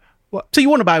 So you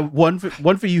want to buy one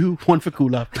for you, one for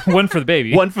Kula, One for the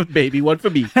baby. one for baby, one for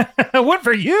me. One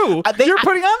for you? You're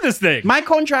putting on this thing. My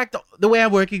contract, the way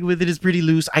I'm working with it is pretty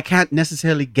loose. I can't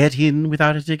necessarily get in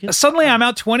without a ticket. Suddenly I'm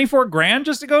out 24 grand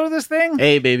just to go to this thing?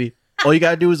 Hey, baby. All you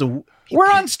got to do is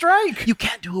We're on strike. You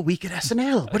can't do a week at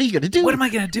SNL. What are you going to do? What am I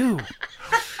going to do?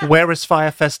 Where is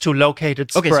Fyre Fest II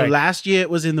located? Okay, so Sprague? last year it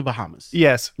was in the Bahamas.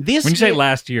 Yes. This When you say year-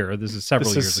 last year, this is several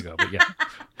This years is- ago, but yeah.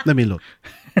 Let me look.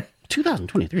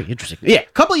 2023. Interesting. Yeah, a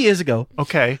couple of years ago,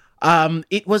 Okay.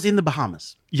 it was in the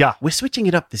Bahamas. Yeah. We're switching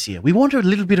it up this year. We want a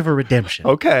little bit of a redemption.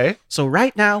 Okay. So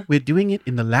right now, we're doing it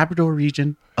in the Labrador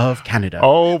region of Canada,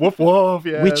 Oh, woof woof.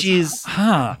 Yes. which is,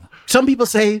 Huh. some people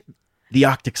say, the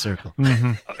Arctic Circle.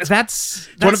 That's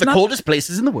It's one of the not- coldest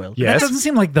places in the world. Yeah. That Yes. doesn't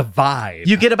seem like the vibe.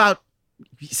 You get about...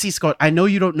 See, Scott, I know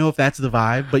you don't know if that's the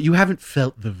vibe, but you haven't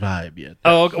felt the vibe yet.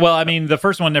 Oh, okay. Well, I mean, the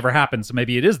first one never happened, so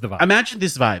maybe it is the vibe. Imagine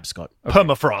this vibe, Scott.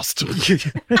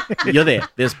 Permafrost. You're there.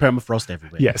 There's permafrost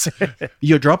everywhere. Yes.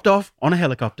 You're dropped off on a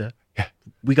helicopter.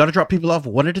 We got to drop people off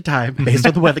one at a time based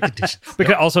on the weather conditions.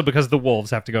 Because the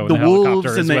wolves have to go in the, The helicopter wolves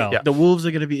as and well. the wolves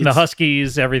are going to be... The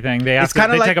huskies, everything. They It's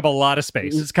kinda like- take up a lot of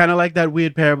space. It's kind of like that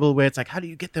weird parable where it's like, how do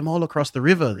you get them all across the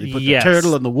river? They put Yes. the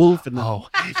turtle and the wolf and the... Oh,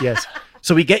 yes.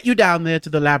 So we get you down there to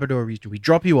the Labrador region. We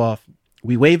drop you off.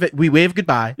 We wave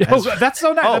goodbye. Oh, that's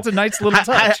so nice. That's a nice little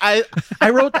touch.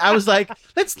 I was like,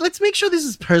 let's make sure this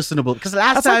is personable because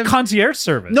last That's time like concierge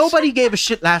service. nobody gave a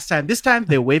shit. Last time, this time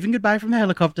they're waving goodbye from the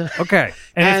helicopter. Okay.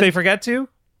 And if And- they forget to?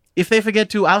 If they forget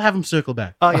to, I'll have them circle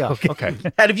back. Oh, yeah. Okay.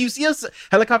 And if you see a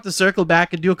helicopter circle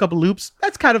back and do a couple loops,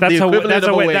 that's kind of the equivalent of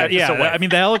a wave. Yeah, It's a wave. I mean,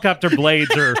 the helicopter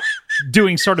blades are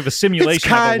doing sort of a simulation It's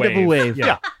kind of a wave.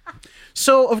 Yeah.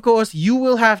 So, of course, you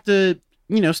will have to,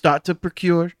 start to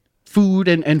procure food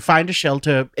and find a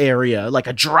shelter area, like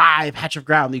a dry patch of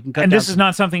ground that you can cut And down. this is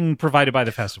not something provided by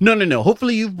the festival. No.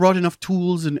 Hopefully you've brought enough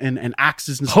tools and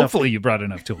axes and stuff. Hopefully you brought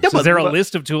enough tools. Yeah, Is but- there a but-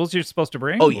 list of tools you're supposed to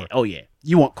bring? Oh yeah.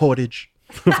 You want cordage.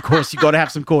 Of course, you got to have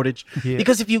some cordage. Yeah.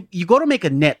 Because if you got to make a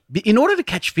net, in order to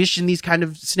catch fish in these kind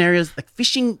of scenarios, like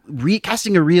fishing,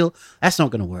 casting a reel, that's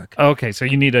not going to work. Okay, so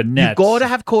you need a net. You got to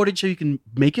have cordage so you can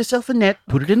make yourself a net,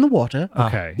 put it in the water,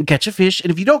 Okay. and catch a fish.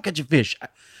 And if you don't catch a fish,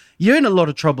 you're in a lot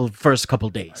of trouble the first couple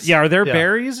days. Yeah, are there Yeah.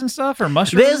 berries and stuff or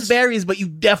mushrooms? There's berries, but you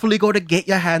definitely got to get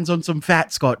your hands on some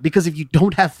fat, Scott, because if you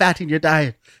don't have fat in your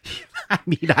diet, I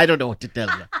mean, I don't know what to tell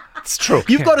you. It's true.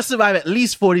 You've got to survive at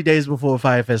least 40 days before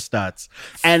Fyre Fest starts.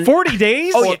 And 40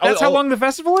 days? Oh, yeah. That's Oh, how oh. long the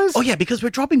festival is? Oh, yeah, because we're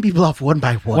dropping people off one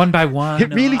by one. One by one.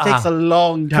 It really takes a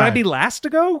long time. Can I be last to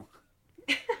go?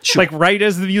 Sure. Like right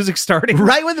as the music's starting?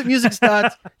 Right when the music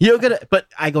starts, you're going to... But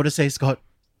I got to say, Scott,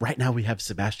 right now we have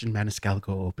Sebastian Maniscalco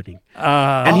opening.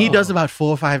 And he does about 4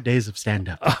 or 5 days of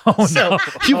stand-up. Oh, So no.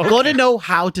 you've got to know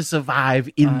how to survive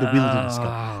in the wilderness,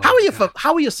 Scott. How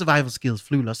How are your survival skills,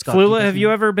 Flula, Scott? Flula, have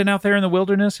you ever been out there in the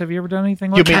wilderness? Have you ever done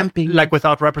anything You like mean that? Camping. like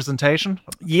without representation?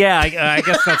 Yeah, I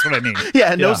guess that's what I mean.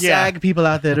 Yeah, no Yeah. SAG people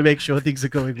out there to make sure things are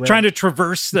going well. Trying to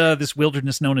traverse this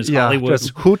wilderness known as Hollywood.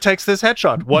 Just, who takes this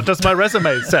headshot? What does my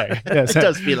resume say? Yes. It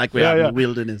does feel like we're Yeah, out in yeah. the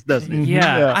wilderness, doesn't it?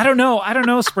 Yeah, I don't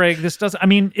know, Sprague. This does. I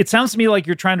mean, it sounds to me like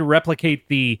you're trying to replicate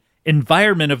the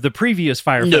environment of the previous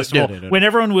Fyre Festival no. when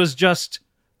everyone was just.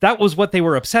 That was what they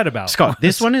were upset about. Scott,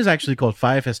 this one is actually called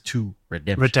Fyre Fest II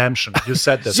Redemption. Redemption. You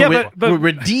said this. Yeah, We're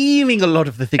redeeming a lot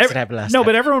of the things that happened last time.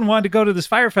 but everyone wanted to go to this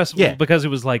Fyre Festival Yeah. because it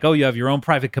was like, oh, you have your own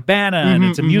private cabana and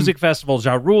it's a music festival.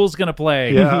 Ja Rule's going to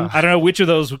play. Yeah. I don't know which of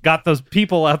those got those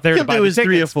people out there He'll to buy do the his 3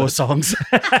 or tickets, 4 songs.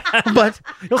 But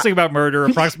He'll sing about murder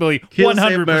approximately he'll 100%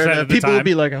 say murder. of the People time. will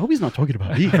be like, I hope he's not talking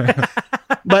about me.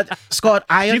 But Scott,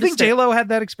 I Do you understand. think J-Lo had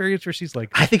that experience where she's like,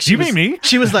 I think you mean me?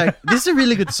 She was like, this is a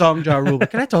really good song, Ja Rule,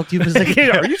 but can I talk to you for a second?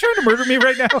 Are you trying to murder me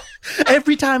right now?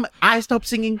 Every time I stop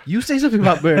singing, you say something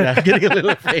about murder. I'm getting a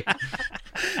little afraid.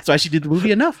 So I actually did the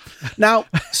movie Enough. Now,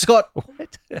 Scott,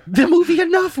 the movie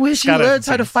Enough, where she Scott learns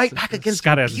hasn't how to seen it. fight back against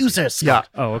Scott hasn't abusers. seen Scott.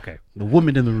 Oh, okay. The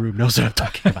woman in the room knows what I'm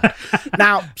talking about.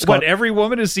 Now, Scott, What, every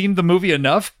woman has seen the movie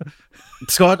Enough?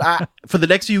 for the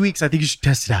next few weeks, I think you should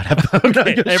test it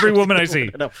out. Every woman I see.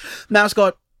 Now,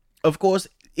 Scott, of course,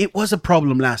 it was a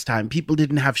problem last time. People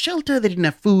didn't have shelter, they didn't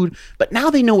have food, but now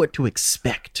they know what to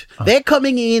expect. They're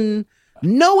coming in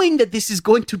knowing that this is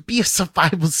going to be a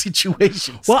survival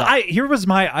situation. Well, Scott. here was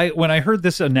when I heard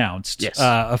this announced Yes.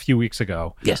 a few weeks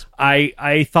ago. Yes.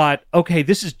 I thought, okay,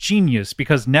 this is genius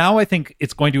because now I think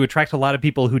it's going to attract a lot of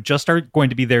people who just are going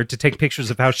to be there to take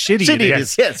pictures of how shitty it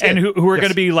is. Yes, and who are going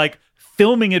to be like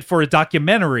filming it for a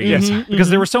documentary. Yes. Because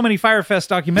there were so many Fyre Fest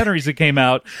documentaries that came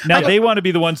out. Now they want to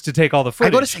be the ones to take all the I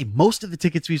footage. got to say, most of the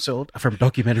tickets we sold are from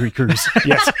documentary crews.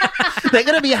 Yes. They're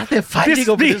going to be out there fighting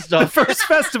over this the stuff. first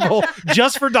festival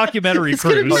just for documentary It's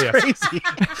going to crews. be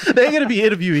crazy. They're going to be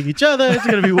interviewing each other. It's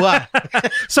going to be wild.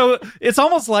 So it's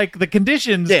almost like the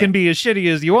conditions Yeah. can be as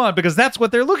shitty as you want because that's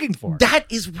what they're looking for. That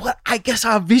is what I guess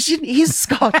our vision is,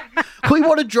 Scott. We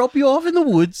want to drop you off in the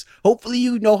woods. Hopefully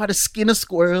you know how to skin a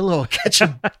squirrel or catch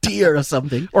a deer or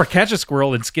something. Or catch a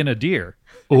squirrel and skin a deer.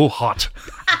 Oh, hot.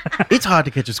 It's hard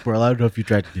to catch a squirrel. I don't know if you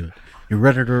tried to do it. You're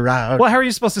running around. Well, how are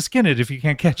you supposed to skin it if you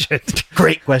can't catch it?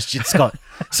 Great question, Scott.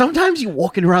 Sometimes you're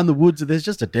walking around the woods and there's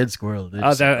just a dead squirrel. That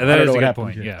is a good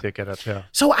point. Yeah. Take it up, yeah.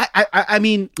 So I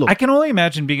mean, look. I can only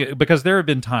imagine because there have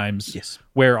been times Yes.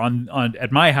 where on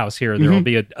at my house here there will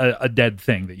be a dead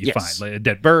thing that you Yes. find, like a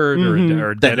dead bird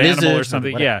or a dead lizard animal or or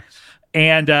something. whatever.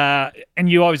 Yeah. And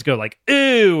you always go like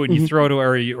ew, and you throw it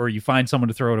away, or you find someone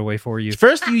to throw it away for you.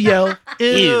 First you yell,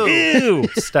 ew. Ew.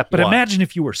 Step But one. imagine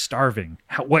if you were starving.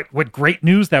 What great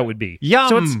news that would be. Yum.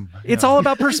 So it's all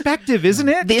about perspective, isn't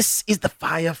it? This is the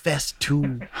Fyre Fest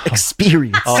II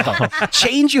experience. Scott.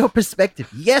 Change your perspective.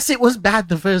 Yes, it was bad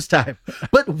the first time,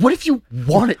 but what if you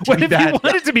want it to What be if bad? you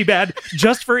want it to be bad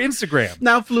just for Instagram?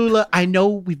 Now, Flula, I know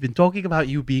we've been talking about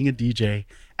you being a DJ,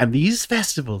 and these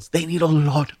festivals, they need a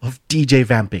lot of DJ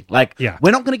vamping. Like, Yeah. we're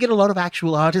not going to get a lot of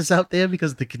actual artists out there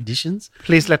because of the conditions.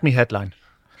 Please let me headline.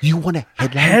 You want a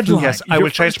headline? Headline. Yes, I Your will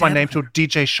change first my name to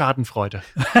DJ Schadenfreude.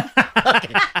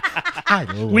 I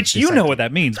love Which this you know idea. what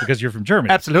that means because you're from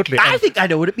Germany. Absolutely. I think I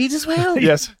know what it means as well.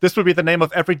 Yes, this will be the name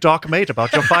of every doc made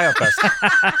about your Fyre Fest.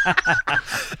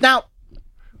 Now,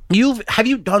 have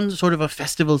you done sort of a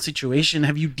festival situation?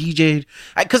 Have you DJ'd?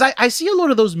 Because I see a lot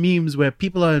of those memes where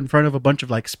people are in front of a bunch of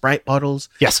like Sprite bottles.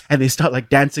 Yes. And they start like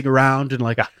dancing around and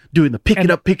like doing the pick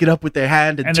it up with their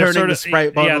hand and they're turning sort the of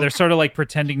Sprite bottle. Yeah, they're sort of like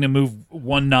pretending to move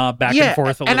one knob back and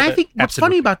forth a little and I bit. think what's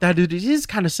Absolutely. funny about that is it is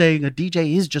kind of saying a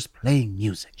DJ is just playing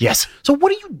music. Yes. So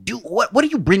what do you do? What do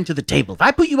you bring to the table? If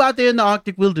I put you out there in the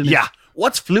Arctic wilderness, Yeah.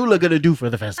 what's Flula gonna do for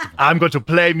the festival? I'm going to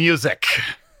play music.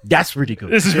 That's pretty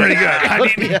good. This is pretty good. I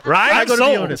mean, right? I gotta be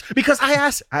Sold. honest because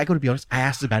I gotta be honest. I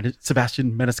asked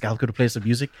Sebastian Maniscalco to play some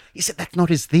music. He said that's not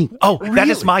his thing. Oh, that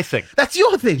is Really? my thing. That's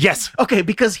your thing. Yes. Okay,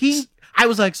 because I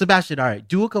was like, Sebastian, all right,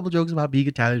 do a couple jokes about being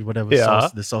Italian, whatever. Yeah.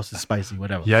 The sauce is spicy,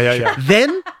 whatever. Yeah.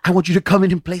 Then I want you to come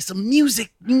in and play some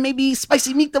music, maybe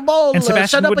spicy meatball. And Sebastian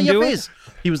shut up in wouldn't your do it? face.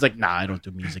 He was like, nah, I don't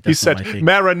do music. He That's said, not my thing.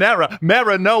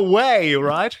 marinara, no way,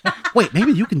 right? Wait,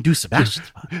 maybe you can do Sebastian's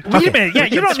part. Wait a minute. Yeah,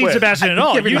 you don't need swear. Sebastian at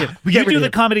all. get rid You, of him. We you get rid do of the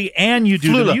him. comedy and you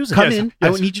do the Flula, music. come Yes. in. I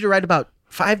need you to write about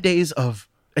 5 days of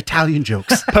Italian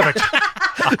jokes. Perfect.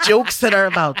 Jokes that are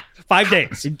about 5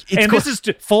 days. This is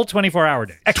full 24-hour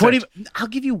day. 20. I'll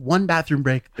give you one bathroom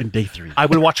break in day 3. I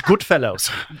will watch Goodfellas.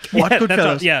 Watch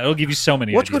Goodfellas. Yeah, it'll give you so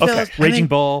many Watch ideas. Goodfellas. Okay. Raging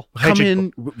Bull.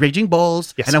 Raging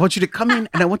Balls. Yes. And I want you to come in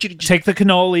and I want you to just Take the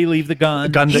cannoli, leave the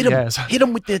gun. hit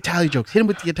him with the Italian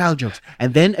jokes.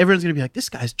 And then everyone's going to be like, this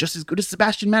guy's just as good as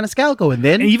Sebastian Maniscalco. And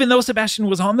then, And even though Sebastian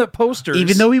was on the posters.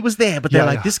 even though he was there, but they're Yeah,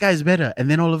 like, yeah. this guy's better. And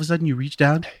then all of a sudden you reach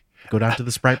down, go down to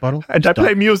the Sprite bottle. And I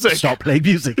play music. Start playing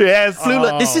music. Yes.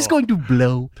 Flula, this is going to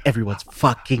blow everyone's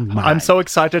fucking mind. I'm so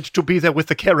excited to be there with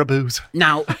the caribous.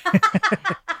 Now,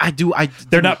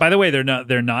 They're not, by the way, they're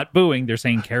not booing. They're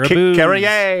saying caribou.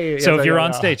 Carrier. So if you're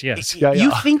on stage, yes.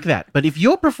 You think that, but if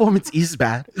your performance is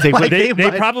bad, They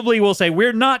might- probably will say,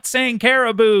 we're not saying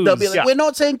caribou. they'll be like, we're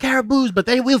not saying caribous, but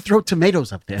they will throw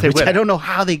tomatoes up there, which will. I don't know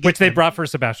how they get. Which they them. brought for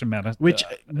Sebastian Manis.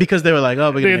 Because they were like,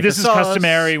 oh, we're gonna make This a is sauce.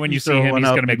 customary. When you see throw him, one he's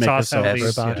up, going to you make sauce. a out of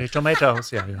these. Everybody,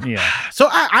 tomatoes. Yeah. Yeah. So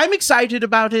I'm excited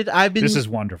about it. This is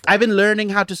wonderful. I've been learning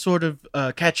how to sort of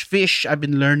catch fish. I've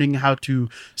been learning how to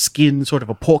skin sort of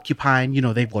a porcupine. You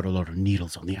know, they've got a lot of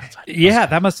needles on the outside. Yeah,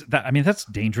 that's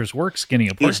dangerous work, skinning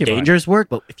a It's porcupine. dangerous work,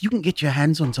 but if you can get your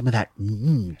hands on some of that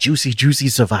juicy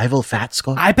survival fat,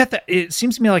 Scott. I bet that it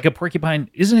seems to me like a porcupine,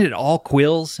 isn't it all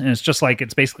quills? And it's just like,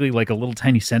 it's basically like a little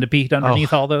tiny centipede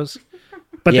underneath all those.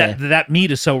 But Yeah. that meat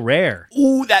is so rare.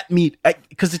 Ooh, that meat!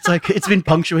 Because it's like it's been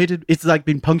punctuated. It's like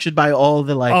been punctured by all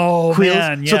the like quills,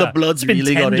 man, so yeah. the blood's It's been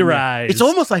really got in there. tenderized. It's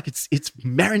almost like it's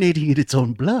marinating in its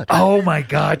own blood. Oh my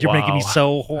God, you're Wow. making me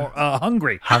so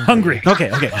hungry. Hungry. Okay.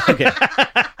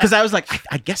 Because I was like,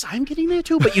 I guess I'm getting there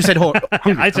too. But you said hungry.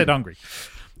 I said hungry.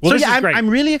 Well, So this yeah, is great. I'm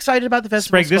really excited about the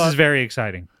festival. Sprague, this Scott. is very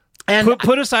exciting. And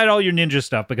Put aside all your ninja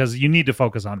stuff because you need to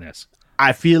focus on this.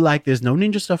 I feel like there's no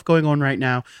ninja stuff going on right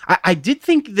now. I did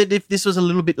think that if this was a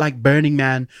little bit like Burning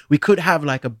Man, we could have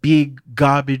like a big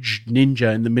garbage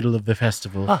ninja in the middle of the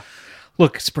festival.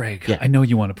 Look, Sprague, Yeah. I know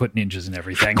you want to put ninjas in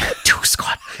everything. Dude,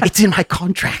 Scott, it's in my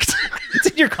contract. It's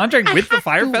in your contract with the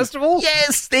Fyre Festival?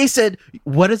 Yes, they said,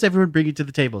 what does everyone bring to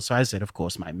the table? So I said, of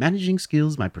course, my managing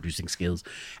skills, my producing skills,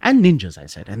 and ninjas, I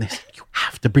said. And they said, you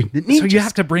have to bring the ninjas. So you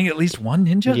have to bring at least one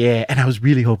ninja? Yeah, and I was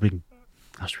really hoping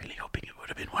it would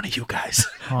have been one of you guys.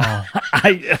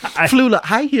 Flula,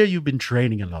 I hear you've been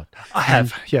training a lot. I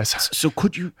have, yes. So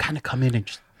could you kind of come in and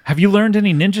just Have you learned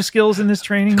any ninja skills in this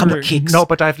training? come or- up kicks? No,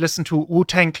 but I've listened to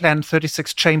Wu-Tang Clan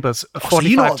 36 Chambers 45 so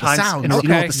you know all the times. sounds. in a You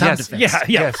know all row. the sound Yes, effects.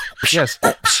 Yeah.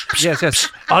 Yes.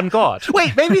 On God.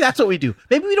 Wait, maybe that's what we do.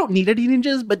 Maybe we don't need any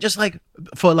ninjas, but just like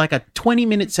for like a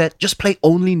 20-minute set, just play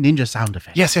only ninja sound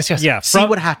effects. Yes. Yeah. See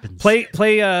what happens. Play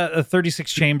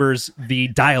 36 Chambers, the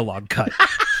dialogue cut.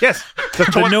 Yes.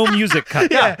 The no music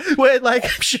cut. Yeah, where like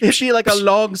she like a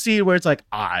long scene where it's like,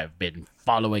 I've been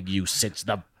following you since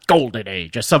the golden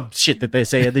age or some shit that they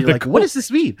say, and they're like, what does this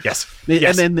mean? Yes.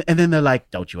 And then they're like,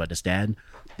 don't you understand?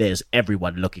 There's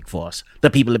everyone looking for us. The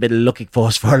people have been looking for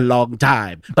us for a long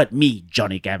time. But me,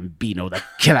 Johnny Gambino, the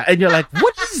killer. And you're like,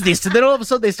 what is this? And then all of a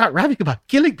sudden they start rapping about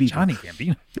killing people. Johnny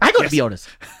Gambino. I gotta be honest.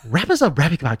 Rappers are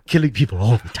rapping about killing people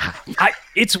all the time.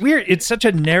 It's weird. It's such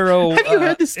a narrow. Have you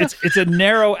heard this stuff? It's a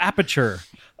narrow aperture.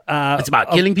 It's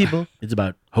about killing people. It's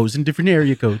about hosing different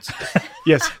area codes.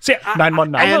 Yes. See,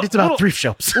 919. And it's about thrift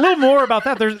shops. A little more about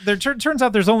that. There turns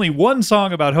out there's only one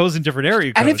song about hoes in different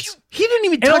area codes. And if he didn't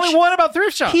even and touch only one about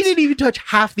thrift shops. He didn't even touch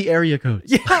half the area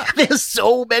codes. Yeah. There's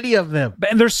so many of them.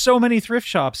 And there's so many thrift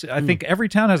shops. I think every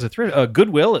town has a thrift.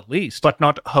 Goodwill, at least. But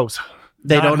not hose.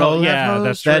 They Not don't know ho- that. yeah, hoes.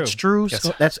 that's true. That's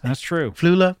true. Yes. That's true.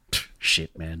 Flula.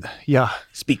 Shit, man. Yeah.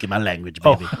 Speaking my language,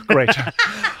 Oh, baby. great.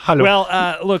 Hello.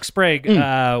 Well, look, Sprague, we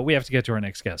have to get to our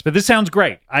next guest, but this sounds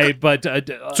great.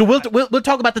 So we'll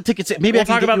talk about the tickets. Maybe We'll I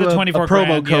can talk get about you the a 24 promo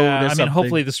grand. code Yeah, or I something. mean,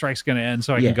 hopefully the strike's going to end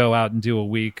so I Yeah. can go out and do a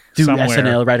week do somewhere.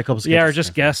 SNL, write a couple sketches. Yeah, or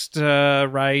just guest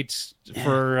write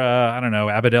for I don't know,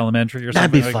 Abbott Elementary or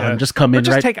That'd something be like fun. that. Just come Or in,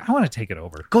 just right? I want to take it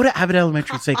over. Go to Abbott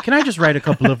Elementary and say, "Can I just write a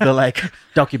couple of the like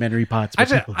documentary parts?" For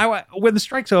people? When the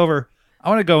strike's over, I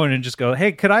want to go in and just go,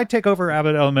 hey, could I take over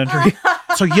Abbott Elementary?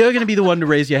 So you're going to be the one to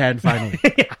raise your hand finally.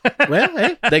 Well,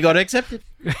 hey, they got to accept it.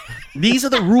 These are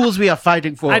the rules we are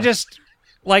fighting for. I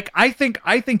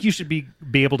think you should be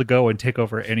able to go and take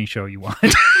over any show you want.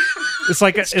 It's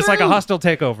like a hostile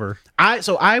takeover.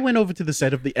 I went over to the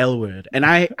set of the L Word, and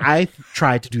I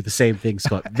tried to do the same thing,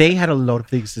 Scott. They had a lot of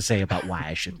things to say about why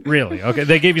I shouldn't Really? Okay.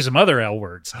 They gave you some other L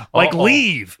words like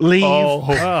leave. leave. Oh,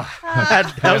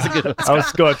 That was a good one. that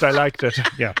was good. I liked it.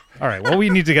 Yeah. All right. Well, we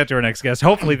need to get to our next guest.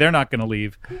 Hopefully, they're not going to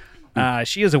leave.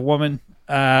 She is a woman.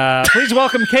 Please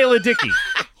welcome Kayla Dickie.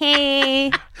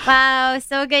 Hey. Wow,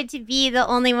 so good to be the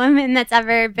only woman that's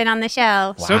ever been on the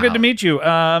show. So good to meet you.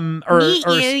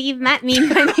 You've met me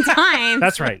many times.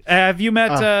 That's right. Have you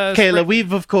met Kayla?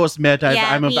 We've of course met.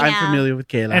 I'm familiar with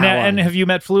Kayla. And have you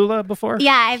met Flula before?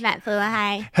 Yeah, I've met Flula.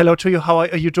 Hi. Hello to you. How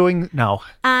are you doing now?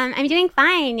 I'm doing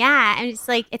fine. Yeah, I'm just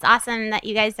like, it's awesome that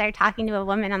you guys are talking to a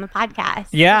woman on the podcast.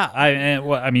 Yeah,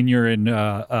 I mean, you're in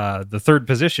the third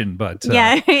position, but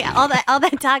yeah, all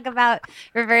that talk about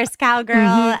reverse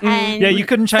cowgirl and you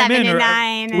couldn't chime 7 in.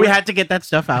 and 9. We had to get that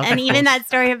stuff out. And even that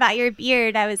story about your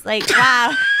beard, I was like,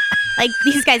 wow, like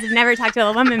these guys have never talked to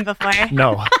a woman before.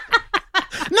 No.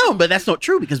 No, but that's not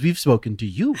true because we've spoken to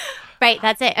you. Right,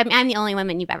 that's it. I mean, I'm the only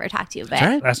woman you've ever talked to,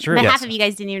 but that's true. But half of you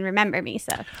guys didn't even remember me.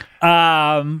 So,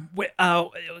 Kayla,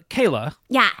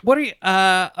 yeah, what are you?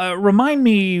 Remind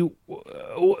me.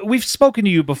 We've spoken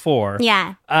to you before.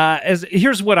 Yeah.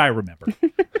 Here's what I remember.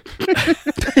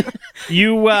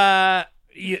 You, where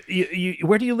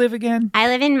do you live again? I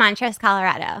live in Montrose,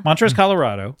 Colorado. Montrose,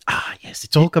 Colorado. Ah, yes,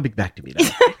 it's all coming back to me now.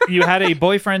 You had a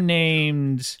boyfriend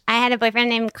named... I had a boyfriend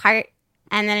named Cart,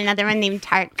 and then another one named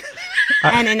Tark,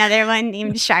 and another one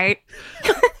named Shart.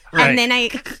 And then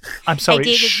I'm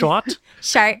sorry, Short?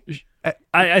 Shart.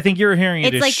 I think you're hearing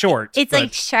it as like, short. It's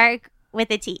like shark with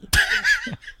a T.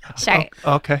 Shart.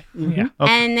 Oh, okay. Yeah. Okay.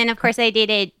 And then, of course, I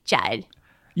dated Judd.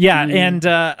 Yeah, and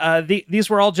these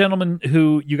were all gentlemen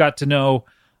who you got to know.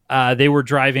 They were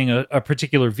driving a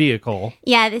particular vehicle.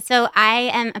 Yeah, so I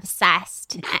am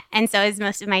obsessed, and so is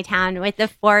most of my town, with the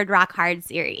Ford Rock Hard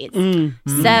series.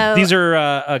 So these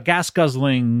are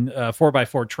gas-guzzling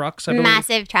 4x4 trucks, I believe?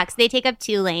 Massive trucks. They take up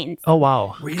 2 lanes. Oh,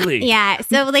 wow. Really? Yeah,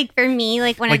 so like for me,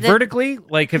 like one like of the... vertically?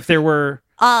 Like if there were...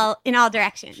 in all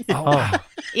directions. Oh.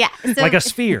 Yeah. So, like a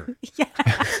sphere. Yeah.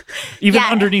 Even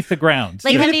underneath the ground.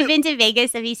 Like, have you been to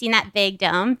Vegas? Have you seen that big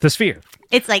dome? The sphere.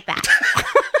 It's like that.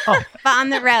 But on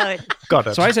the road. Got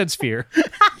it. So I said sphere.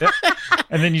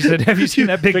 And then you said, have you seen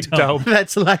that big dome?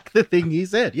 That's like the thing he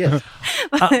said, yes.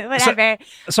 Whatever.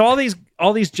 So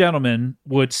all these gentlemen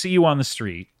would see you on the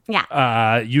street.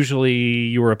 Yeah. Usually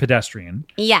you were a pedestrian.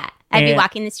 Yeah. I'd be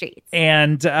walking the streets.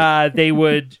 And they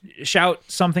would shout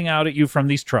something out at you from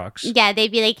these trucks. Yeah,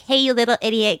 they'd be like, hey, you little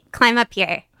idiot, climb up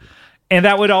here. And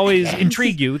that would always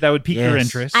intrigue you. That would pique your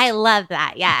interest. I love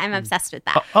that. Yeah, I'm obsessed with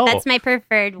that. That's my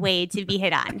preferred way to be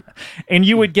hit on. And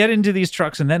you would get into these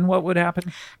trucks, and then what would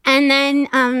happen? And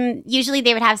then usually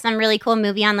they would have some really cool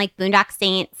movie on, like Boondock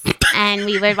Saints, and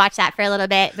we would watch that for a little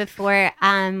bit before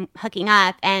hooking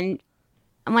up. And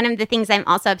one of the things I'm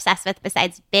also obsessed with,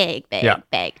 besides big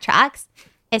trucks,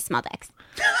 is small dicks.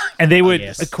 And they would,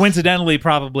 coincidentally,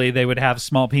 probably, they would have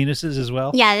small penises as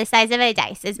well? Yeah, the size of a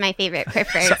dice is my favorite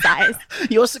preferred size.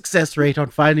 Your success rate on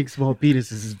finding small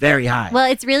penises is very high.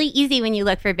 Well, it's really easy when you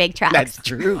look for big trucks. That's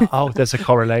true. Oh, there's a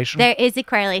correlation? There is a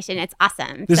correlation. It's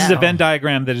awesome. This is a Venn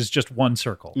diagram that is just one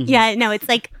circle. Mm-hmm. Yeah, no, it's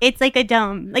like a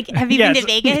dome. Like, have you been to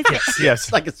Vegas? Yes.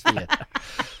 It's like a sphere.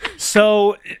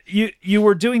 So you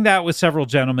were doing that with several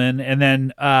gentlemen, and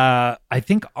then I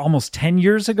think almost 10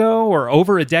 years ago or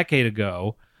over a decade ago,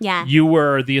 you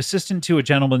were the assistant to a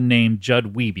gentleman named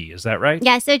Judd Wiebe. Is that right?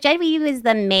 Yeah, so Judd Wiebe was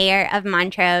the mayor of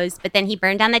Montrose, but then he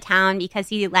burned down the town because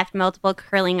he left multiple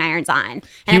curling irons on.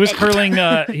 And he was curling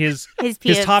his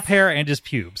top hair and his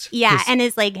pubes. Yeah, and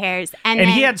his leg hairs. And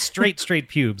he had straight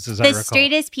pubes, as I recall. The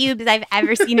straightest pubes I've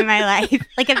ever seen in my life.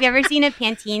 Like, have you ever seen a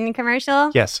Pantene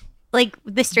commercial? Yes. Like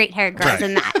the straight hair girls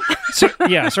in that. So,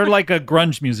 yeah, sort of like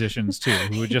grunge musicians too,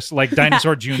 who were just like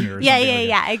Dinosaur Jr.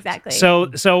 Yeah, exactly. So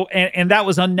that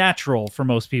was unnatural for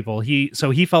most people. He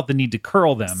felt the need to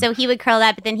curl them. So he would curl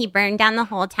that, but then he burned down the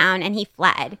whole town and he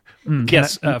fled.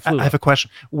 Yes, I have a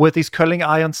question. Were these curling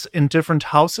irons in different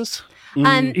houses?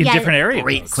 In different areas.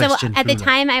 Great question. So at the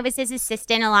time, I was his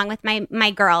assistant along with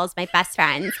my girls, my best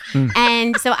friends.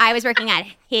 And so I was working at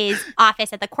his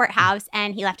office at the courthouse,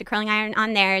 and he left a curling iron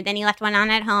on there. Then he left one on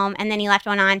at home, and then he left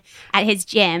one on at his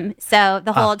gym. So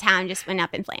the whole town just went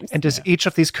up in flames. And is each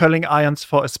of these curling irons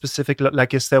for a specific,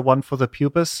 like, is there one for the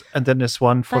pubis, and then there's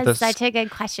one for That's the... such a good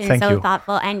question. Thank so you.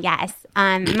 Thoughtful. And yes,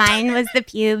 mine was the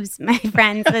pubes, my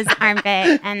friend's was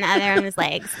armpit, and the other one was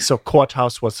legs. So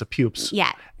courthouse was the pubes.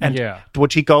 Yeah. And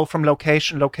would he go from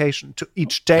location to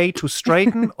each day to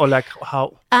straighten, or like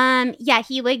how? Yeah,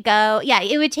 he would go. Yeah,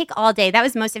 it would take all day. That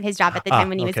was most of his job at the time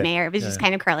when he was mayor. It was just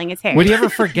kind of curling his hair. Would you ever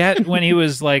forget when he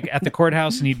was like at the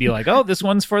courthouse and he'd be like, "Oh, this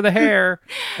one's for the hair,"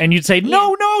 and you'd say,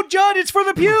 "No, Judd, it's for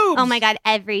the pubes." Oh my God,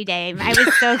 every day. I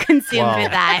was so consumed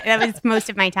with that. That was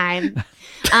most of my time.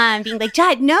 being like,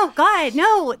 Judd, no, God,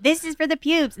 no, this is for the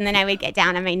pubes. And then I would get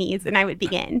down on my knees and I would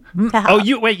begin to help.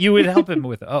 You would help him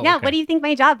with Yeah, okay. what do you think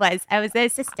my job was? I was the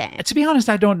assistant. To be honest,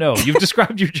 I don't know. You've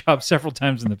described your job several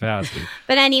times in the past.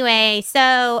 But anyway,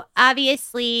 so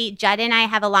obviously Judd and I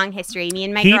have a long history. Me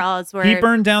and my girls were... He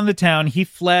burned down the town. He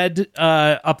fled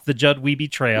up the Judd Weeby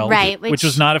Trail, right, which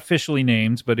was not officially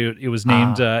named, but it was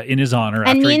named in his honor. And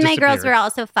after me he and my girls disappeared. were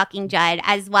also fucking Judd,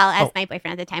 as well as my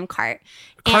boyfriend at the time, Cart.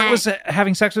 Cart And- was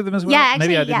having sex with him as well? Yeah, actually,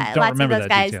 Maybe I don't lots remember of those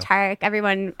that guys, detail. Tark,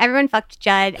 everyone fucked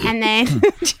Judd, and then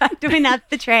Judd went up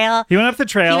the trail. He went up the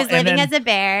trail. He was living and then, as a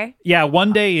bear. Yeah,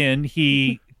 one day in,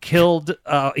 he killed.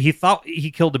 He thought he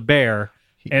killed a bear,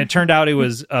 and it turned out it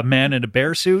was a man in a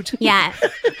bear suit. Yeah.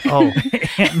 Oh,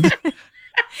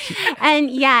 And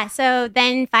yeah, so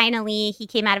then finally he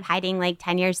came out of hiding like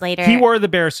 10 years later. He wore the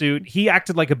bear suit. He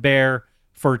acted like a bear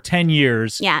for 10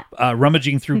 years, Yeah.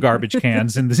 rummaging through garbage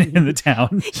cans in the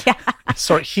town.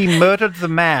 so he murdered the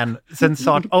man, then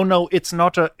thought, "Oh no, it's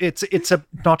not a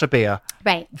bear."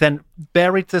 Right. Then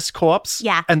buried this corpse,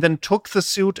 Yeah. and then took the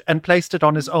suit and placed it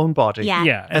on his own body. Yeah.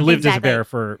 Yeah, and lived as a Exactly. bear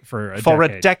for a For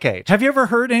decade. a decade. Have you ever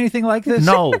heard anything like this?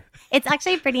 No. It's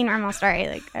actually a pretty normal story.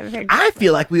 Like I've heard. I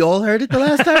feel like we all heard it the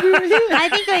last time we were here. I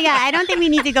think, I don't think we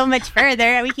need to go much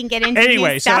further. We can get into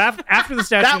Anyway, new so stuff. after the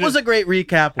statute, That was a great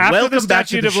recap. after Welcome the back to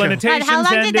statute the of show. limitations God, how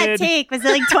long did that ended. take? Was it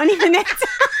like 20 minutes?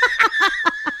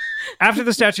 After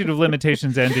the statute of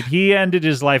limitations ended, he ended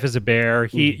his life as a bear.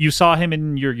 You saw him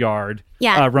in your yard,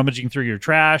 Yeah. rummaging through your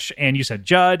trash, and you said,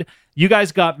 "Judd, you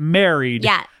guys got married."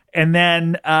 Yeah. And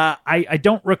then I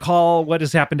don't recall what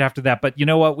has happened after that, but you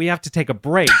know what? We have to take a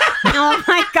break. Oh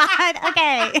my God.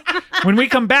 Okay. When we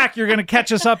come back, you're going to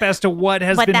catch us up as to what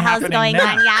has What been the hell's happening going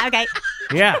now. on? Yeah. Okay.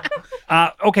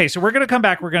 Yeah. Okay, so we're going to come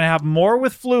back. We're going to have more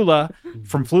with Flula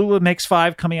from Flula Makes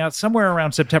Five coming out somewhere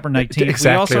around September 19th.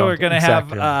 Exactly We also on- are going to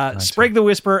exactly on have 19th. Sprague the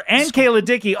Whisperer and Kayla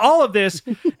Dickie. All of this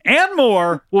and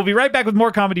more. We'll be right back with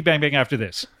more Comedy Bang Bang after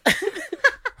this.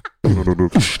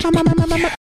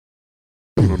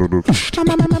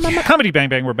 Comedy Bang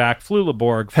Bang, we're back. Flula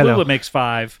Borg. Hello. Flula Makes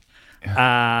Five.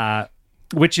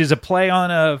 Which is a play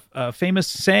on a famous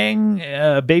saying,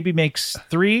 Baby Makes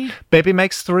Three. Baby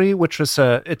Makes Three, which was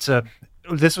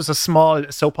this was a small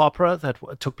soap opera that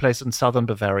took place in southern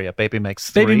Bavaria. Baby Makes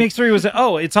Three. Baby Makes Three was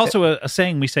it's also a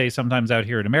saying we say sometimes out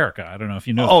here in America. I don't know if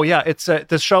you know. Oh yeah, it's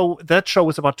the show. That show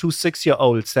was about two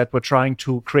 6-year-olds that were trying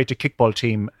to create a kickball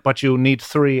team, but you need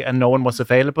 3, and no one was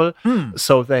available.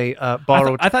 So they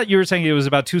borrowed. I thought you were saying it was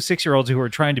about two 6-year-olds who were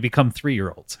trying to become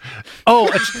 3-year-olds. Oh,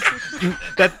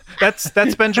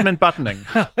 that's Benjamin Buttoning.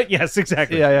 Yes,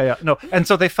 exactly. Yeah. No, and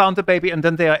so they found the baby, and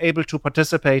then they are able to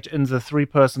participate in the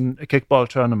 3-person kickball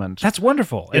tournament. That's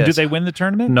wonderful. And Yes. did they win the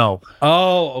tournament? No,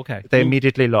 Oh, okay. they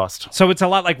immediately lost. So it's a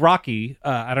lot like Rocky.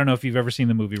 I don't know if you've ever seen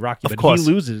the movie Rocky, but course.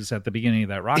 he loses at the beginning of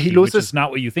that Rocky. He loses- which is not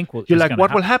what you think will. You're is like, gonna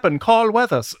what will happen? Call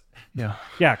Weathers. Yeah,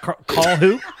 Yeah, call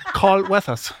who? call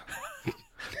Weathers.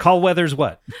 Call Weathers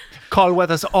what? Call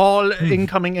Weathers. All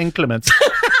incoming inclements.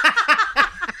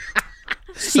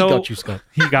 So, got you, Scott.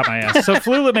 He got my ass. So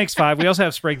Flula Makes Five. We also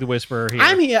have Sprague the Whisperer here.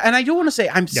 I'm here, and I do want to say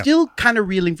I'm still kind of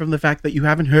reeling from the fact that you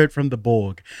haven't heard from the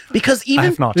Borg, because I even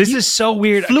have not. This is so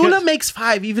weird. Flula Makes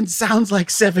Five even sounds like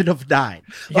 7 of 9.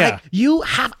 Yeah. Like you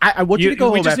have, I want you to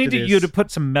go we home just after need this. you to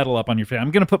put some metal up on your face. I'm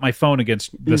going to put my phone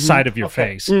against the side of your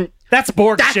face. That's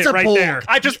Borg That's shit a right Borg. there.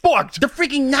 I just borked. The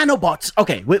freaking nanobots.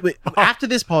 Okay, wait. After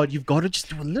this pod, you've got to just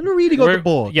do a little reading on the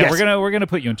Borg. Yeah, Yes. we're gonna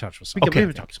put you in touch with someone.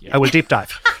 Okay. I will deep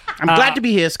dive. I'm glad to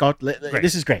be here, Scott.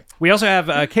 This is great. We also have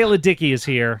Kayla Dickie is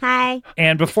here. Hi.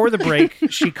 And before the break,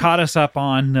 she caught us up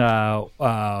on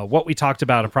what we talked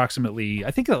about approximately,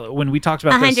 I think when we talked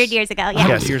about 100 this, years ago. Yeah.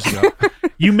 100 years ago.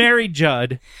 You married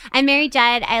Judd. I married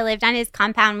Judd. I lived on his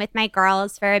compound with my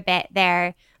girls for a bit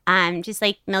there. Just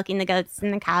like milking the goats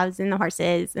and the cows and the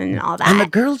horses and all that. And the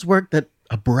girls worked at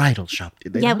a bridal shop,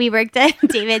 did they? Yeah, not? we worked at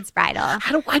David's Bridal.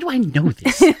 Why do I know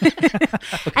this?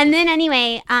 And then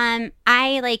anyway,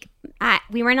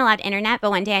 we weren't allowed internet, but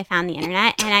one day I found the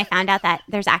internet and I found out that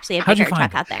there's actually a How'd you bigger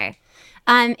find truck out there.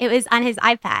 It was on his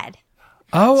iPad,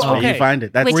 Oh, So you find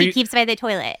it. That's which Were he you- keeps by the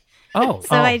toilet. Oh,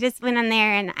 So I just went on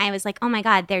there and I was like, oh my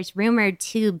God, there's rumored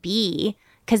to be,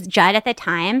 because Judd at the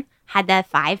time had the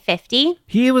 550.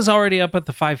 he was already up at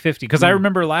the 550 because I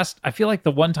remember I feel like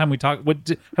the one time we talked.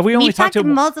 Have we only We've talked talked to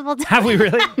him? multiple times. Have we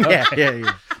really?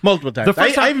 yeah. Multiple times. The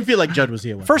first I time- even feel like Judd was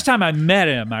here once. First time I met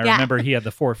him, I Yeah. remember he had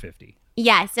the 450.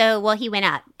 Yeah, so he went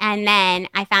up, and then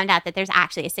I found out that there's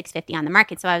actually a 650 on the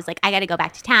market. So I was like, I got to go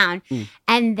back to town,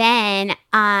 and then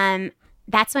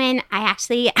that's when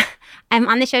I'm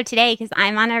on the show today because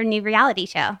I'm on our new reality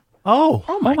show. Oh.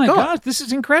 Oh my gosh, this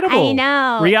is incredible. I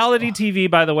know. Reality TV,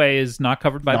 by the way, is not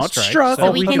covered by the Not strike. struck.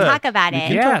 So we okay. can talk about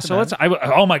it. Yeah, so let's.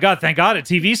 Oh my God, thank God, a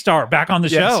TV star back on the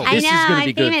Yes. show I This is know. gonna be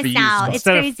I'm good famous for you, now. Scott. It's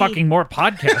Instead crazy. of fucking more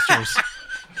podcasters.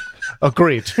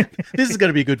 Agreed. This is going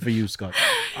to be good for you, Scott.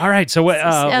 All right, so what?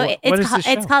 So what is this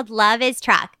show? it's called Love is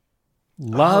Truck.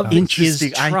 Love Interesting.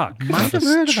 is Truck. I might have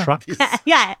heard about Truck. this.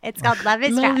 Yeah, it's called Love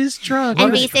is Love Truck. is truck.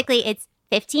 And basically, it's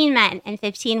 15 men and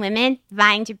 15 women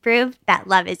vying to prove that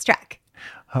love is truck.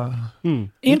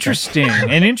 Interesting.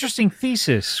 An interesting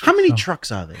thesis. How many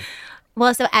trucks are there?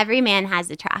 Well, so every man has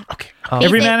a truck. Okay.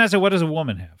 Every Basic- man has a. What does a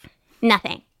woman have?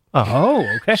 Nothing. Oh,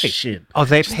 okay. Shit. Are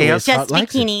they pairs? Scott Just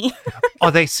likes it. bikini.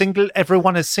 Are they single?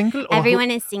 Everyone is single? Or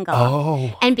Everyone is single.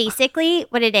 Oh. And basically,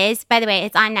 what it is, by the way,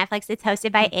 it's on Netflix. It's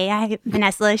hosted by AI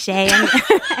Vanessa Lachey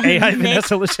and AI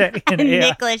Vanessa Lachey and AI.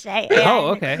 Nick Lachey.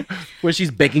 Oh, okay. Where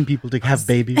she's begging people to have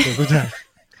babies all the time.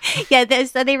 Yeah,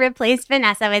 so they replaced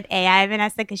Vanessa with AI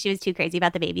Vanessa because she was too crazy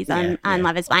about the babies on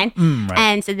Love is Blind. Right.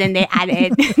 And so then they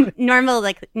added normal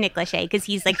like Nick Lachey because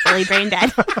he's like fully brain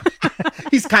dead.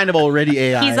 He's kind of already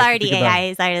AI. He's if you already think about AI. it.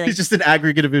 He's already like, He's just an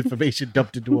aggregate of information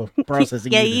dumped into a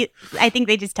processing yeah, unit. I think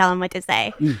they just tell him what to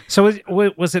say. So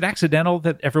was it accidental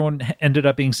that everyone ended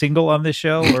up being single on this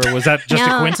show, or was that just a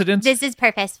No, coincidence? This is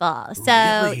purposeful. So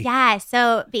yeah,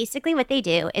 so basically what they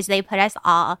do is they put us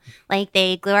all like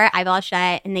they glue our eyeballs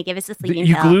shut and they give us a sleeping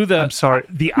You pill. glue the. I'm sorry.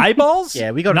 The eyeballs.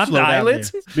 Yeah, we got to not slow the down.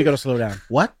 eyelids. Here. We got to slow down.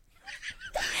 What?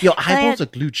 Your eyeballs are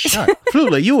glued shut.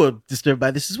 Flula, you were disturbed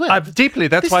by this as well. Deeply.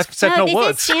 That's why I've said no this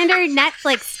words. is standard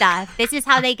Netflix stuff. This is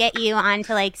how they get you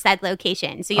onto like said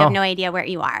location, so you have no idea where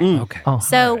you are. Okay.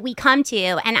 So we come to,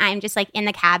 and I'm just like in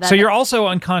the cab. Of So you're also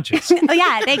unconscious. oh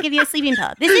yeah, they give you a sleeping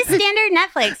pill. This is standard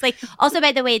Netflix. Like also,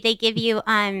 by the way, they give you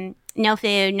no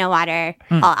food, no water,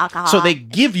 all alcohol. so they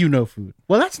give you no food.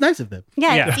 Well, that's nice of them.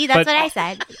 Yeah, see, that's but- what I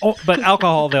said. Oh, but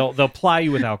alcohol, they'll ply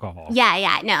you with alcohol.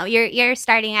 Yeah. No, you're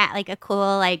starting at like a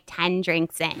cool like 10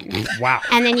 drinks in. Wow.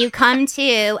 And then you come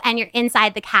to, and you're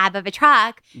inside the cab of a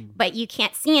truck, but you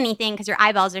can't see anything because your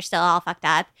eyeballs are still all fucked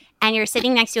up. And you're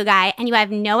sitting next to a guy, and you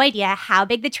have no idea how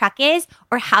big the truck is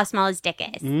or how small his dick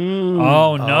is.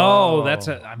 Oh no, that's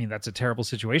a terrible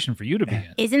situation for you to be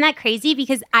in. Isn't that crazy?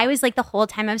 Because I was like the whole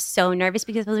time I was so nervous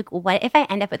because I was like, what if I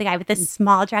end up with a guy with a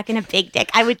small truck and a big dick?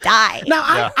 I would die. Now,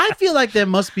 I feel like there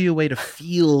must be a way to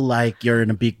feel like you're in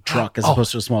a big truck as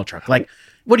opposed to a small truck. Like,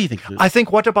 what do you think? I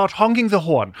think, what about honking the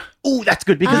horn? Oh, that's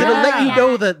good because it'll let you yeah.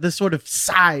 know the sort of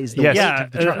size, the Yes. weight Yeah,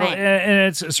 of the truck. Right. and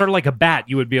it's sort of like a bat.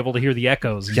 You would be able to hear the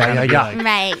echoes. and Yeah, kind of be yeah. like,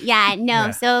 Right. Yeah. No.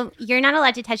 Yeah. So you're not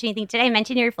allowed to touch anything. Did I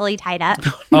mention you're fully tied up?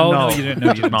 oh no, you didn't. No,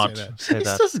 you didn't not say that. say This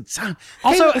that. doesn't sound.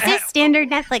 Also, This is standard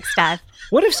Netflix stuff.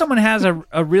 what if someone has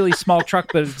a really small truck,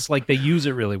 but it's like they use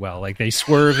it really well, like they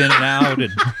swerve in and out,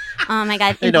 and Oh my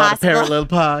God. they know how to Impossible. parallel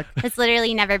park. That's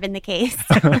literally never been the case.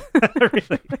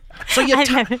 So you're,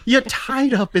 I've never- you're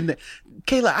tied up in the.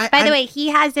 Kayla, By the way, he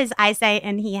has his eyesight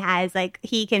and he has like,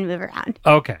 he can move around.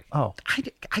 okay. Oh.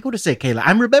 I got to say, Kayla,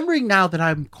 I'm remembering now that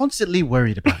I'm constantly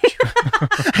worried about you.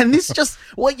 And this just,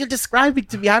 what you're describing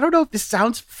to me, I don't know if this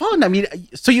sounds fun. I mean,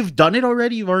 so you've done it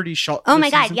already? You've already shot Oh this my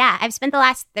God. season? Yeah. I've spent the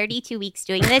last 32 weeks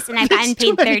doing this and I've gotten It's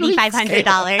too paid many weeks,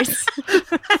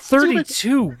 $3,500.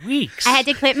 32 weeks. I had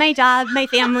to quit my job, my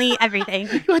family, everything.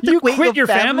 You had to You quit quit your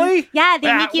family? Yeah.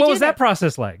 They make you what do was that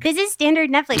process like? This is standard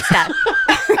Netflix stuff.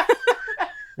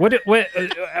 What's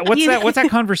that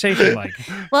conversation like?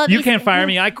 Well, You these- can't fire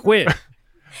me. I quit.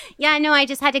 Yeah, no, I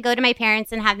just had to go to my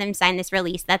parents and have them sign this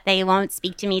release that they won't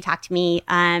speak to me, talk to me,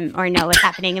 or know what's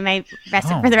happening in my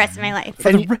for the rest of my life.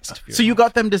 For the rest of your So you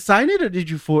got them to sign it, or did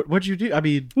you? What'd you do? I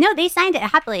mean, No, they signed it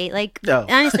happily. Like Oh.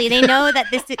 honestly, they know that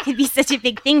this could be such a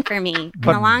big thing for me in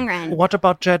the long run. What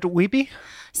about Jed Weeby?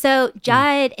 So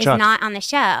Judd is Judd. not on the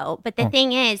show, but the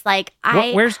thing is, like,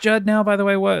 Where's Judd now? By the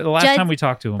way, the last Judd- time we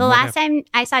talked to him. the what last happened?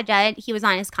 time I saw Judd, he was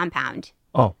on his compound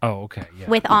Oh. Oh, okay. Yeah.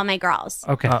 with all my girls.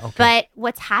 Okay. Okay. But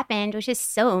what's happened, which is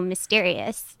so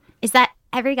mysterious, is that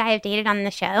every guy I've dated on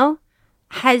the show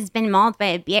has been mauled by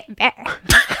a bear.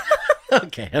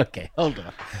 okay, hold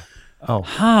on.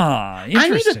 Huh. I need a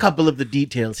Interesting. couple of the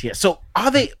details here. So,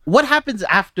 what happens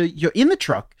after you're in the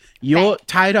truck? You're Right.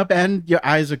 tied up and your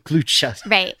eyes are glued shut.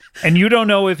 Right. And you don't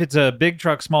know if it's a big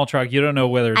truck, small truck. You don't know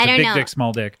whether it's I a don't big know. dick,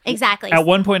 small dick. Exactly. At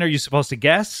one point, are you supposed to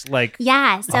guess? Like,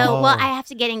 Yeah. So, well, I have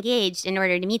to get engaged in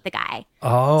order to meet the guy.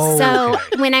 oh, So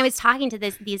okay. when I was talking to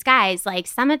these guys, like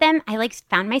some of them, I like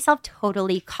found myself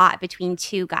totally caught between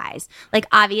two guys. Like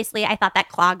obviously, I thought that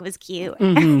clog was cute.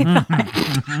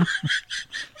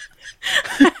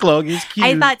 Clog is cute.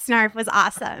 I thought Snarf was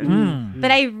awesome.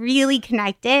 But I really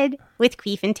connected with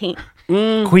Queef and Taint.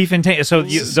 Queef and Taint. So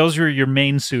those were your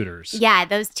main suitors. Yeah,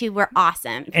 those two were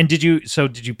awesome. And did you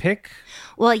pick?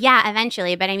 Well, yeah,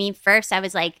 eventually. But I mean, first I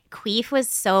was like, Queef was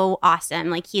so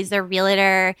awesome. Like, he's a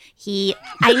realtor.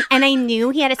 I knew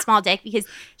he had a small dick because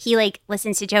he like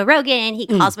listens to Joe Rogan. He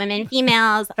calls women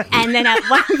females. And then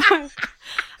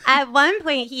at one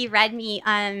point he read me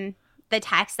the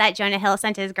text that Jonah Hill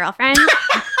sent to his girlfriend.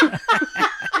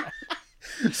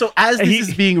 So as this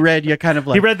is being read, you're kind of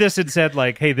like... He read this and said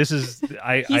like, hey, this is... He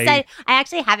said, I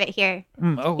actually have it here.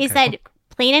 Okay. He said,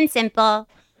 plain and simple,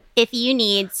 if you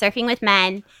need surfing with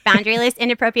men, boundaryless,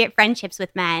 inappropriate friendships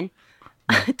with men,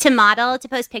 to model, to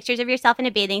post pictures of yourself in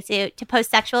a bathing suit, to post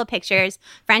sexual pictures,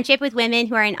 friendship with women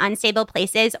who are in unstable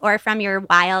places, or from your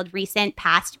wild recent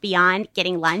past beyond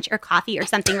getting lunch or coffee or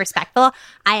something respectful,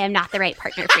 I am not the right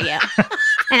partner for you.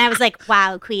 And I was like,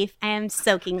 wow, Queef, I am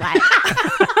soaking wet.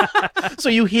 So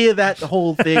you hear that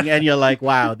whole thing and you're like,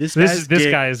 wow, this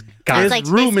guy's got I was like,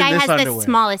 room this guy in this has underwear. the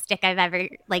smallest dick I've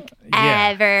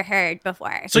ever heard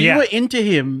before. So you were into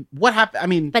him. What happened? I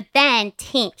mean... But then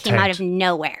Taint came out of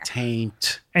nowhere. Taint.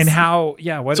 And how,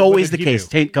 yeah, what? It's always what the did he case.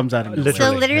 do? Taint comes out of nowhere.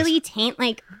 So literally Taint,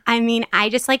 like, I mean, I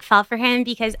just like fell for him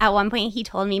because at one point he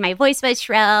told me my voice was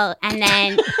shrill, and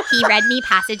then he read me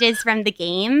passages from the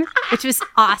game, which was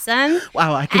awesome.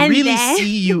 Wow, I can really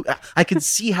see you. I can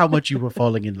see how much you were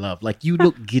falling in love. Like, you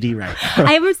look giddy right now.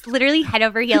 I was literally head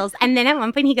over heels. And then at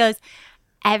one point he goes,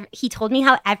 he told me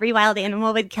how every wild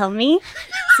animal would kill me.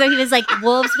 So he was like,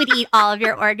 wolves would eat all of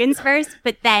your organs first,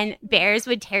 but then bears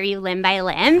would tear you limb by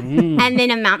limb. And then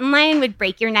a mountain lion would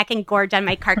break your neck and gorge on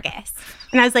my carcass.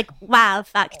 And I was like, wow,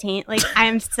 fuck, Taint. Like, I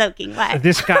am soaking wet.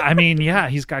 This guy, I mean, yeah,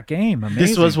 he's got game. Amazing.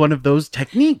 This was one of those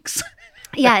techniques.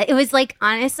 Yeah, it was like,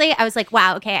 honestly, I was like,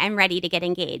 wow, okay, I'm ready to get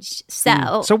engaged.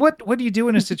 So what do you do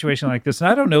in a situation like this? And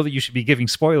I don't know that you should be giving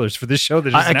spoilers for this show that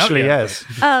isn't Actually, out yet. yes.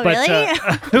 Oh, But,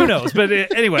 really? who knows? But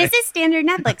anyway. This is standard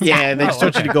Netflix stuff. Yeah, and they just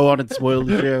want you to go on and spoil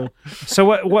the show. So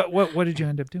what did you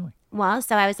end up doing? Well,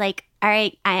 so I was like, all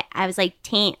right, I was like,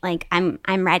 Taint, like, I'm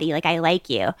ready. Like, I like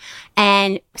you.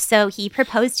 And so he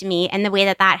proposed to me. And the way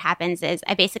that happens is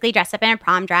I basically dress up in a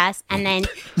prom dress. And then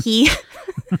he...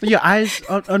 Your eyes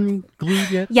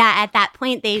unglued yet? Yeah, at that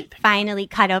point, they finally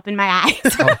cut open my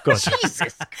eyes. Oh, good.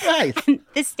 Jesus Christ.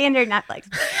 The standard Netflix.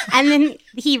 And then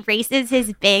he races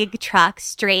his big truck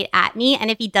straight at me. And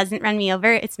if he doesn't run me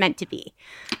over, it's meant to be.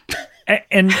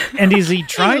 And is he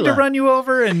trying to run you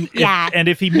over? And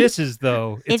if he misses,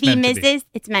 though, if he misses,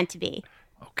 it's meant to be.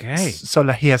 Okay. So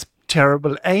like, he has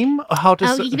terrible aim? Or how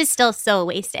does he was still so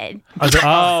wasted. Oh,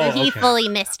 So he fully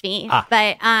missed me.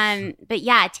 But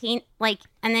yeah, Taint, like,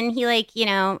 and then he, like, you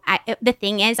know, the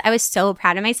thing is, I was so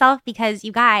proud of myself because,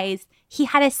 you guys, he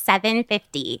had a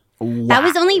 750. Wow. That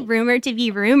was only rumored to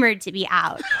be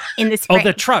out in the spring. Oh,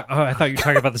 the truck. Oh, I thought you were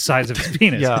talking about the size of his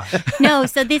penis. Yeah. No,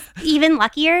 so this, even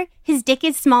luckier, his dick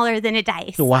is smaller than a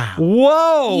dice. Wow.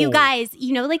 Whoa. You guys,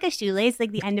 you know, like a shoelace,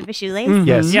 like the end of a shoelace?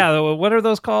 Yes. Yeah, what are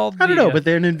those called? I don't know, but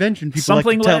they're an invention. People like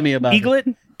to tell me about.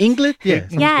 Eaglet? Eaglet?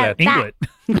 Yes. Yeah, Eaglet.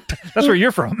 That's where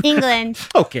you're from. England.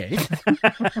 Okay.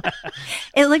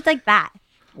 It looked like that.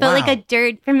 But Wow.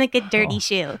 like a dirty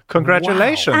shoe.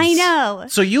 Congratulations. I know.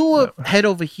 So you were head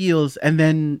over heels, and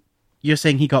then you're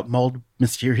saying he got mauled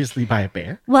mysteriously by a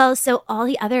bear? Well, so all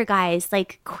the other guys,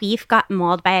 like Queef got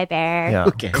mauled by a bear. Yeah.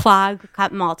 Okay. Clog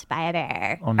got mauled by a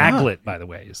bear. Oh, no. Aglet, by the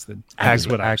way, is what I was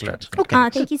Aglet. trying to say. Okay. Oh,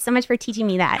 thank you so much for teaching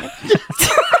me that.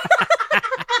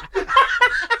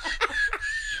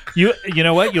 You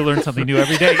know what? You learn something new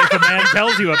every day if a man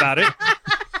tells you about it.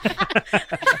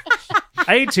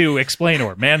 I hate to explain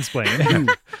or mansplain.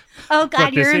 Oh God,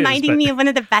 what you're this is, reminding but- me of one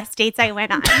of the best dates I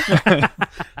went on.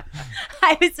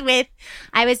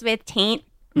 I was with Taint.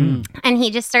 And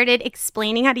he just started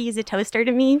explaining how to use a toaster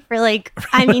to me for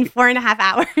 4.5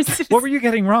 hours. What were you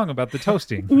getting wrong about the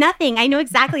toasting? Nothing. I know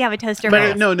exactly how a toaster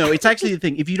But works. no, it's actually the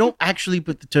thing. If you don't actually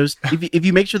put the toast, if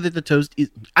you make sure that the toast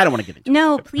is, I don't want to get into it.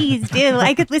 No, please do.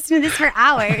 I could listen to this for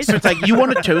hours. So it's like you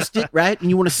want to toast it, right? And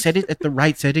you want to set it at the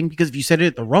right setting, because if you set it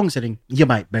at the wrong setting, you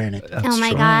might burn it. Oh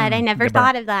my God, I never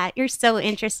thought of that. You're so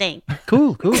interesting.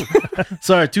 Cool.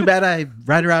 Sorry, too bad I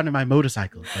ride around in my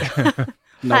motorcycle.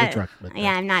 Not a truck. But,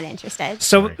 Yeah, I'm not interested.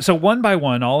 So one by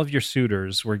one, all of your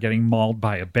suitors were getting mauled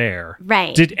by a bear.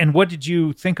 Right. And what did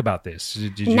you think about this?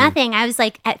 Did you... Nothing. I was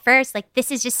like, at first, like,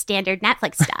 this is just standard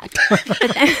Netflix stuff.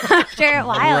 But then after a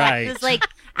while, Right. I was like,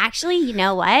 actually, you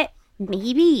know what?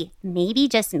 Maybe,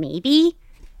 just maybe,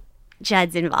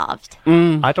 Judd's involved.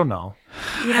 I don't know.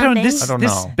 You I don't think? this I don't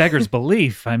this know. beggars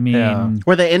belief. I mean, Yeah.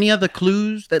 Were there any other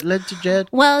clues that led to Judd?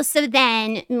 Well, so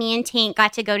then me and Taint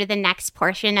got to go to the next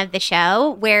portion of the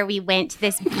show where we went to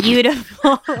this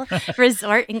beautiful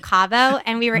resort in Cabo,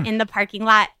 and we were in the parking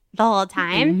lot the whole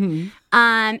time.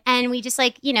 And we just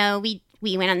like, you know, we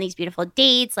went on these beautiful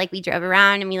dates. Like we drove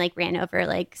around and we like ran over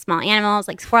like small animals,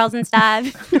 like squirrels and stuff.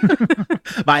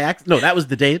 By accident? No, that was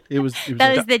the date. It was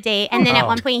That was the date. And then at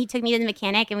one point he took me to the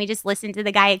mechanic and we just listened to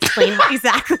the guy explain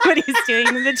exactly what he was doing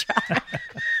in the truck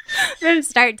from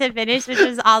start to finish, which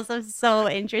was also so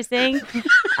interesting.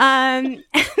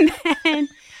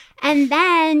 And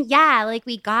then, yeah, like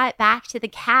we got back to the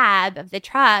cab of the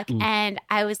truck and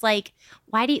I was like,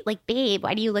 babe,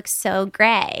 why do you look so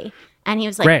gray? And he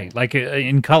was like, gray, like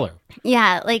in color,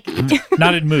 yeah, like,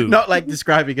 not in mood. not like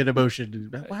describing an emotion.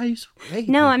 Why are you so gray?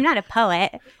 no, I'm not a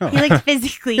poet. He looked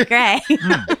physically gray.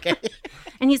 Okay.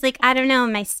 And he's like, I don't know,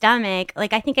 my stomach.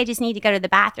 Like, I think I just need to go to the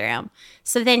bathroom.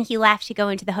 So then he left to go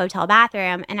into the hotel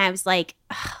bathroom. And I was like,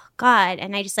 oh, God.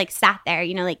 And I just like sat there,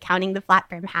 you know, like counting the flat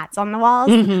brim hats on the walls.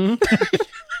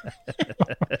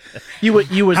 You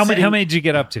were How sitting, many did you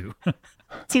get up to?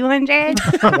 200.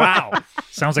 Wow,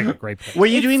 sounds like a great place. Were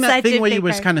you It's doing that such thing a where you big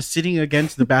was part. kind of sitting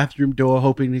against the bathroom door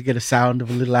hoping to get a sound of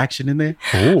a little action in there?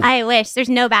 I wish. There's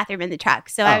no bathroom in the truck.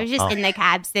 So I was just in the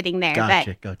cab sitting there.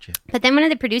 Gotcha. But then one of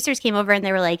the producers came over and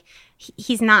they were like,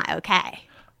 he's not okay.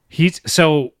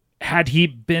 Had he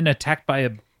been attacked by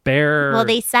a bear? Well,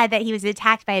 they said that he was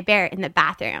attacked by a bear in the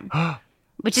bathroom.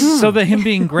 Which is so that him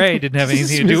being gray didn't have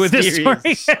anything to do with this story.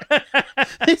 Mysterious.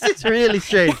 This is really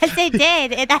strange. yes, it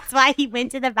did. That's why he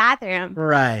went to the bathroom.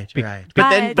 Right. But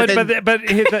God.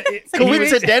 then,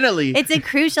 coincidentally, It's a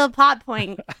crucial plot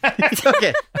point.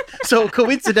 okay. So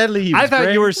coincidentally, he was I thought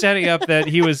gray. you were setting up that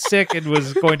he was sick and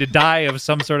was going to die of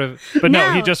some sort of. But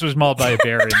no, he No. just was mauled by a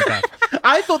bear in the bathroom.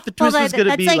 I thought the twist Well, was going to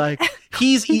that's be like- like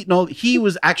he's eating all. He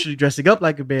was actually dressing up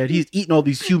like a bear. He's eating all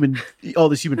this human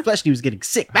flesh, and he was getting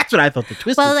sick. That's what I thought the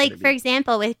twist. Well, was like, gonna for be.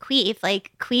 example, with Queef,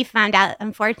 like, Queef found out,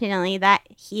 unfortunately, that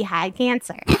he had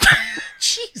cancer.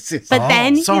 Jesus. But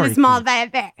then he sorry, was mauled by a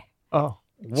bear. Oh.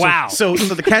 Wow. So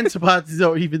the cancer part is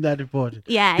not even that important.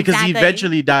 Yeah, because exactly. he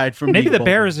eventually died from Maybe being the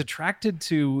bear mauled. is attracted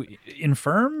to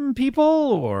infirm people,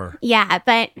 or Yeah,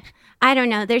 but I don't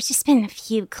know. There's just been a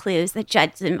few clues that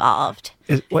Judd's involved.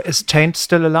 Is Taint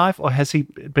still alive or has he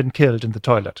been killed in the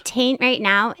toilet? Taint right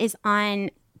now is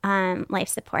on life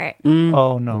support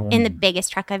Oh, no. in the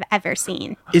biggest truck I've ever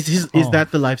seen. Is that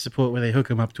the life support where they hook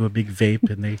him up to a big vape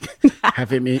and they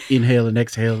have him inhale and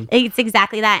exhale? It's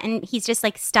exactly that. And he's just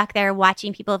like stuck there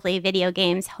watching people play video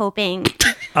games, hoping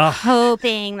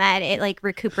that it like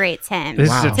recuperates him. This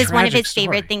Wow. is a It's one of tragic his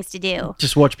favorite story. things to do.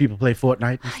 Just watch people play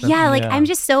Fortnite and stuff. Yeah, like Yeah. I'm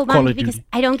just so Call bummed of because Duty.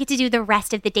 I don't get to do the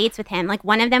rest of the dates with him. Like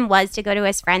one of them was to go to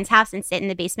his friend's house and sit in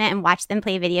the basement and watch them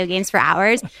play video games for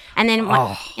hours. And then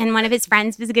one of his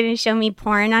friends was going to show me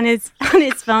porn on his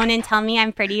phone and tell me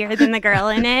I'm prettier than the girl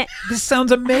in it. this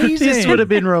sounds amazing. This would have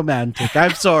been romantic.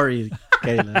 I'm sorry,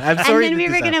 Kayla. I'm And sorry. then we that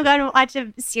were this going to go and watch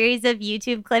a series of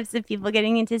YouTube clips of people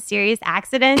getting into serious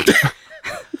accidents.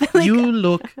 happened. You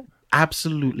look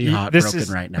absolutely This heartbroken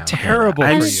is right now. terrible Kayla.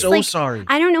 I'm for you. so Like, sorry.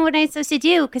 I don't know what I'm supposed to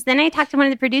do because then I talked to one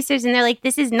of the producers and they're like,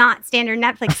 this is not standard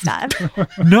Netflix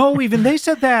stuff. No, even they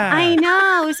said that. I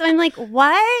know. So I'm like,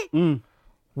 what?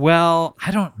 Well,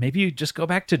 I don't. Maybe you just go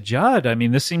back to Judd. I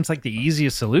mean, this seems like the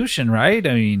easiest solution, right?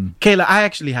 I mean, Kayla, I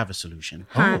actually have a solution.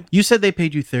 Huh. You said they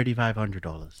paid you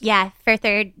 $3,500. Yeah, for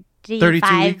 32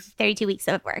 32 weeks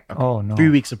of work. Oh, no. 3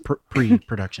 weeks of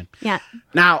pre-production. Yeah.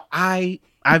 Now,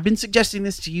 I've been suggesting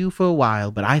this to you for a while,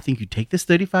 but I think you take this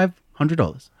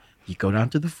 $3,500, you go down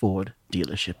to the Ford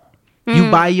dealership,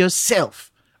 you buy yourself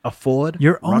a Ford,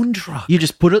 your own truck. You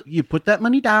just put that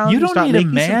money down. You don't start need a making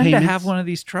some man to payments. have one of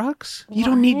these trucks. You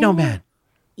don't need no man.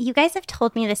 You guys have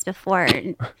told me this before,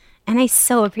 and I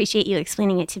so appreciate you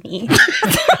explaining it to me.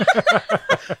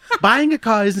 Buying a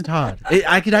car isn't hard.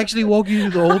 I could actually walk you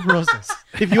through the whole process.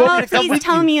 If you want Oh, me to come please with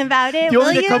tell you, me about it, if you will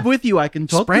want me to you? come with you, I can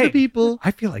talk to the Sprague, people.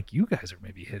 I feel like you guys are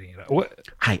maybe hitting it up. What?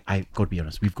 I got to be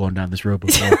honest, we've gone down this road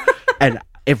before, and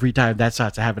every time that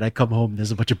starts to happen, I come home and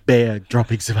there's a bunch of bear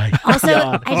droppings in my Also,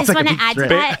 yard. I It's just like a want to big add to threat.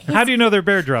 that. How do you know they're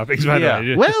bear droppings? By the Yeah.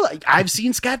 way, Well, I've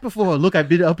seen scat before. Look, I've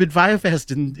been up in Fyre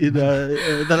Fest in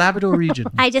the Labrador region.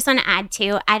 I just want to add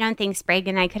too, I don't think Sprague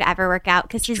and I could ever work out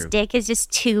because his true. dick is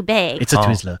just too big. It's a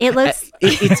Twizzler. It looks.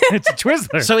 it's a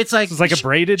Twizzler. So it's like a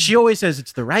braided. She always says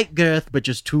it's the right girth, but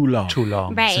just too long. Too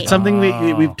long. Right. It's something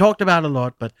we've talked about a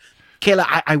lot. But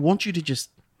Kayla, I want you to just.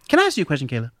 Can I ask you a question,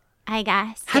 Kayla? I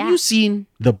guess. Have yeah. you seen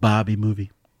the Barbie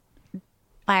movie?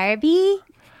 Barbie?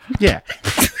 Yeah.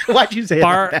 Why'd you say it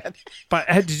like that? But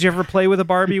did you ever play with a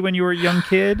Barbie when you were a young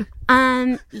kid?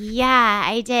 Yeah,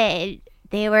 I did.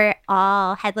 They were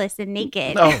all headless and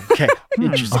naked. Oh, okay.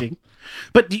 Interesting.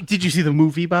 But did you see the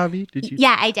movie, Bobby? Did you?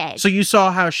 Yeah, I did. So you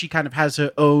saw how she kind of has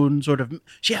her own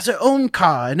she has her own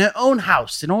car and her own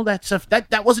house and all that stuff.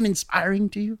 That wasn't inspiring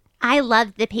to you? I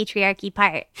loved the patriarchy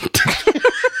part.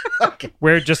 Okay.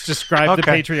 Where it just described the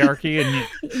patriarchy and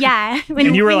Yeah.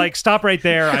 and you were like, stop right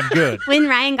there, I'm good. When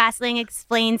Ryan Gosling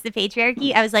explains the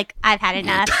patriarchy, I was like, I've had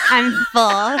enough. I'm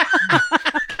full.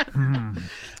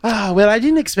 Well, I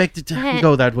didn't expect it to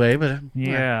go that way, but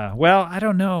Yeah. Well, I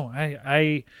don't know.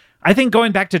 I think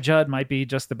going back to Judd might be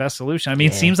just the best solution. I mean,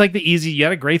 it seems like you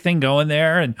had a great thing going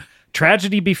there, and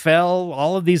tragedy befell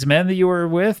all of these men that you were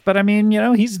with. But I mean,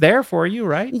 he's there for you,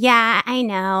 right? Yeah, I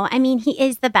know. I mean, he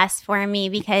is the best for me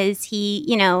because he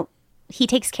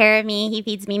takes care of me. He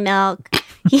feeds me milk.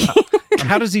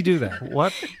 How does he do that?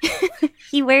 What?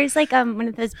 He wears like one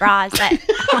of those bras that.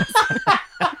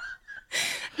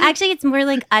 Actually, it's more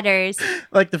like udders.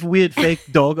 like the weird fake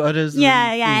dog udders.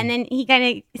 Yeah. And then he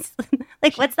kind of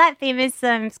like, what's that famous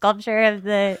sculpture of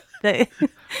the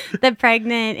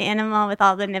pregnant animal with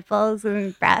all the nipples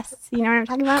and breasts? You know what I'm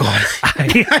talking about?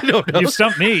 I don't know. You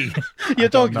stumped me. You're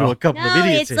talking to a couple of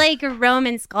idiots. It's like a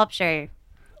Roman sculpture.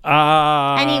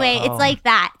 Anyway, it's like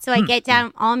that. So I get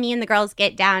down, all me and the girls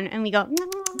get down, and we go.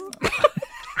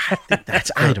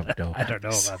 I don't know. I don't know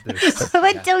about this.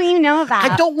 What don't you know about?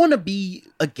 I don't want to be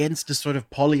against a sort of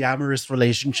polyamorous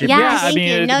relationship. Yeah, I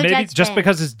mean, no maybe judgment. just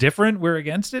because it's different, we're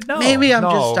against it. No, maybe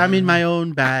I'm in my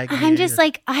own bag. I'm just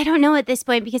like, I don't know at this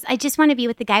point because I just want to be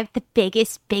with the guy with the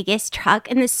biggest truck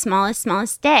and the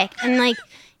smallest dick. And like,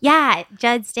 yeah,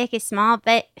 Judd's dick is small,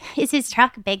 but is his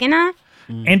truck big enough?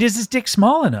 And is his dick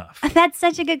small enough? That's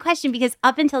such a good question because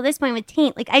up until this point with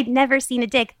Taint, like I'd never seen a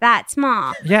dick that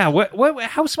small. Yeah,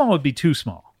 how small would be too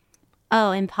small?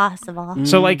 Oh, impossible.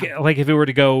 So like if it were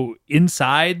to go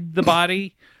inside the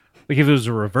body, like if it was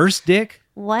a reverse dick?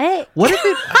 What? What if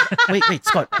it... wait,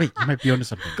 Scott, you might be onto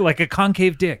something. Like a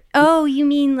concave dick. Oh, you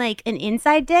mean like an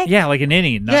inside dick? Yeah, like an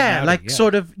innie.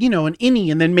 Sort of, an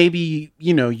innie, and then maybe,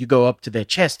 you go up to their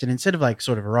chest, and instead of like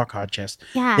sort of a rock hard chest,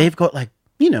 they've got like,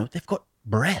 they've got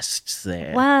breasts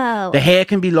there. Whoa. The hair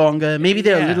can be longer. Maybe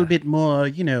they're a little bit more,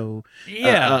 they're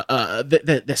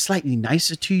slightly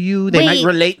nicer to you. They might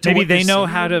relate to maybe what they you're know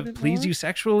saying how to please you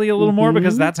sexually a little more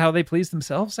because that's how they please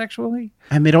themselves sexually.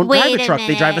 And they don't drive Wait a a truck.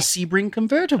 They drive a minute. Sebring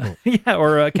convertible. Yeah,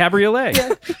 or a cabriolet.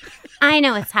 I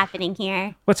know what's happening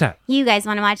here. What's that? You guys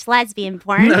want to watch lesbian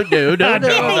porn? No.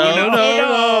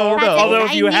 Although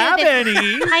if you have any.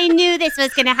 I knew this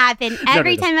was going to happen.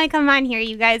 Every time I come on here,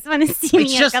 you guys want to see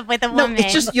me hook up with a woman.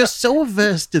 It's just you're so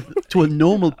averse to a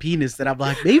normal penis that I'm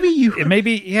like, maybe you.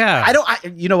 Yeah.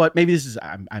 You know what? Maybe this is.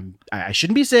 I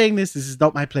shouldn't be saying this. This is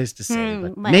not my place to say.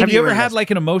 But maybe have you ever had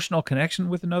like an emotional connection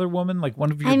with another woman, like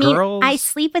one of your girls? I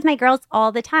sleep with my girls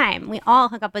all the time. We all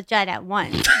hook up with Judd at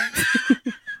once.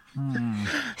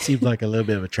 Seems like a little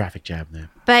bit of a traffic jam there.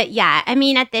 But yeah, I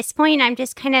mean, at this point, I'm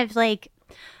just kind of like,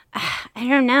 I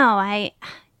don't know.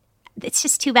 It's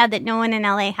just too bad that no one in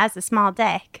LA has a small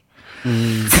dick.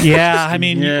 Yeah, I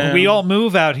mean, we all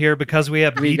move out here because we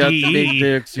have BDE. Got the big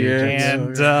dicks,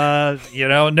 and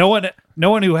no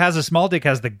one who has a small dick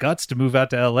has the guts to move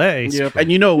out to LA. Yep.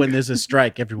 And when there's a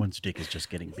strike, everyone's dick is just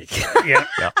getting bigger.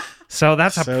 Yeah. So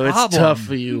that's a problem. It's tough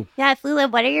for you. Yeah,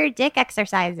 Flula, what are your dick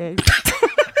exercises?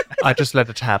 I just let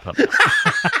it happen.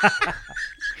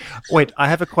 Wait, I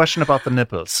have a question about the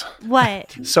nipples.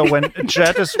 What? So when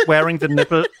Jed is wearing the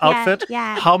nipple outfit,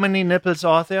 how many nipples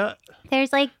are there?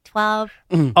 There's like 12.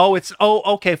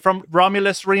 Okay, from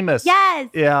Romulus Remus. Yes.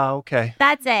 Yeah, okay.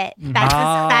 That's it. That's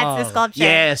the sculpture.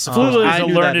 Yes. Flula is a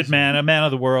learned man, a man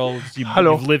of the world.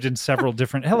 You've lived in several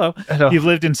different... Hello. You've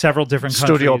lived in several different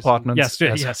studio countries. apartments.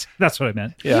 Yes, that's what I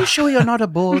meant. Yeah. Are you sure you're not a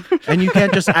Borg? And you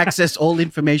can't just access all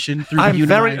information through the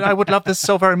Unimind? I would love this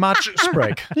so very much,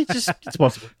 Sprague. It's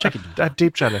possible. Check it out.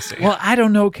 Deep jealousy. Well, I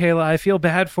don't know, Kayla. I feel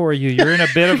bad for you. You're in a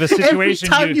bit of a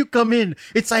situation. Every time you come in,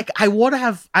 it's like I want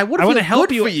to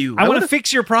help you. I want to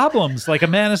fix your problems like a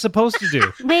man is supposed to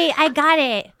do. Wait, I got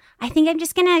it. I think I'm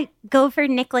just going to go for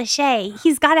Nick Lachey.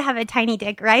 He's got to have a tiny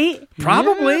dick, right?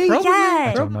 Probably.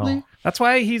 Yeah. I don't know. That's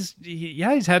why he's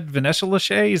had Vanessa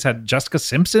Lachey. He's had Jessica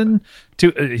Simpson.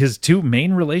 His two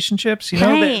main relationships.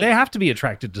 Right. They have to be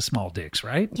attracted to small dicks,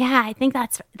 right? Yeah, I think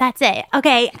that's it.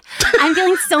 Okay, I'm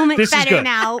feeling so much better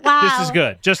now. Wow, This is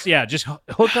good. Just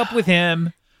hook up with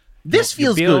him. This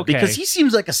feels be good okay. because he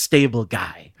seems like a stable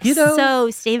guy. You know?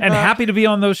 So stable. And happy to be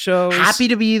on those shows. Happy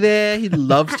to be there. He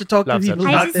loves to talk to Loves it. people I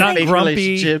about just their like- fake Not grumpy.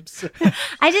 relationships.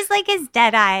 I just like his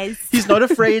dead eyes. He's not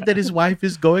afraid that his wife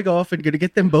is going off and going to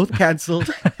get them both canceled.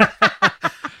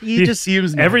 He just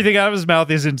seems nice. Everything out of his mouth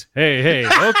isn't, hey,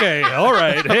 okay, all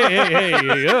right,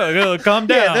 hey, calm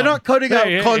down. Yeah, they're not cutting out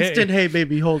Hey, constant, hey,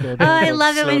 baby, hold on. Oh, I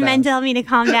love it when men tell me to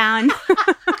calm down.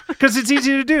 Because it's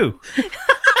easy to do.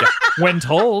 When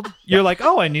told, you're like,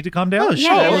 oh, I need to calm down. Oh, Yeah,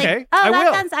 sure. you're Okay, like, oh, I that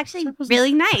will. sounds actually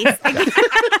really nice.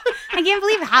 I can't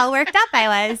believe how worked up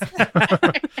I was.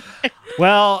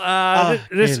 Well,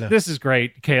 Kayla. this is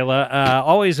great, Kayla.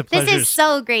 Always a pleasure. This is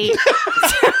so great.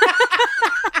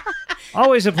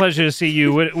 Always a pleasure to see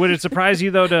you. Would it surprise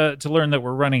you, though, to learn that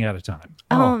we're running out of time?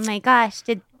 Oh my gosh,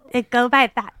 did it go by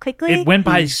that quickly? It went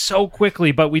by so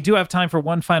quickly, but we do have time for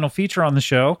one final feature on the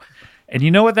show. And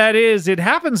you know what that is? It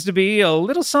happens to be a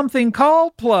little something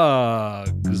called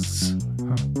plugs.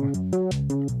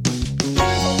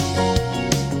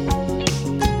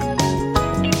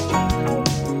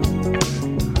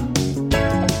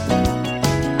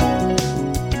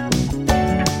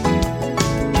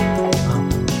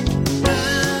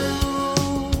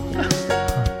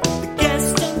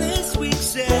 Guest on this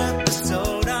week's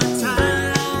episode on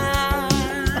time.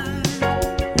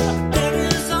 There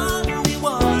is only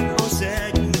one more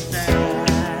segment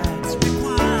that's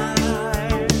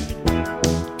required.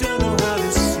 Don't know how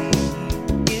to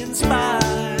see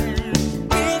inspired.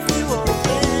 If you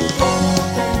open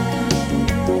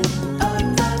up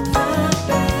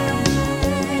the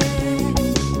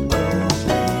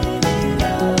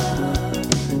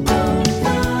don't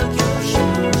plug your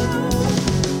show.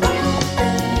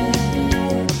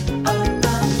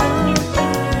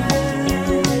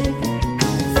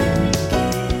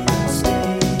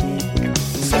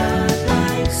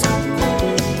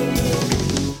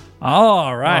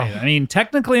 All right. I mean,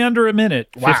 technically under a minute,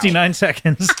 59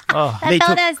 seconds. that They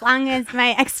felt took- as long as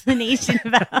my explanation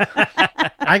about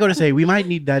I got to say, we might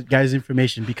need that guy's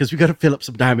information because we got to fill up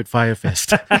some time at Fyre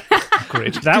Fest.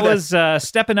 Great. That was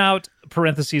Stepping Out,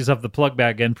 parentheses of the plug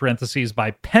bag, end parentheses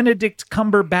by Benedict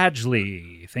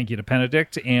Cumberbadgley. Thank you to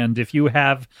Benedict. And if you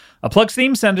have a plugs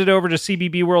theme, send it over to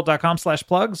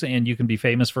cbbworld.com/plugs and you can be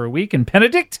famous for a week. And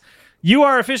Benedict, you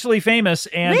are officially famous.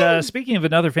 And speaking of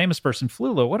another famous person,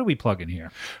 Flula, what are we plugging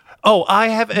here? Oh, I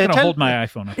have I'm going to hold my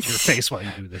iPhone up to your face while you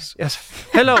do this. Yes.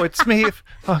 Hello, it's me.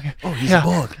 Okay. Oh, he's a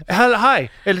Borg. Hi,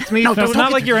 it's me. No, No, don't it's talk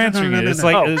not like it- you're no, answering no, it. no, It's no.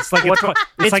 like Oh, it's like what-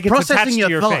 it's like it's processing attached to your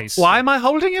your thoughts. face. Why am I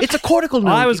holding it? It's a cortical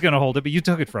Well, nerve. I was going to hold it, but you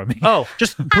took it from me. Oh,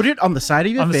 Just put it on the side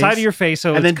of your On face. the side of your face,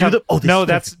 so and it's then do the. Oh, this no, is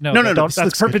that's perfect. no, no, this that's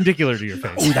looks good. perpendicular to your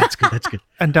face. Oh, that's good. That's good.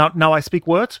 and now I speak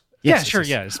words? Yeah, Yes, sure. yes,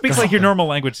 Yeah, yes. it speaks like your normal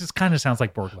language. This kind of sounds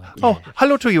like Borg language. Oh,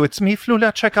 hello to you. It's me,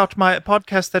 Flula. Check out my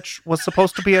podcast that was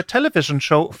supposed to be a television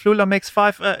show, Flula Makes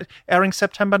Five, airing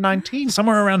September 19th.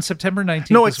 Somewhere around September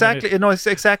 19th. No, is when exactly. No, it's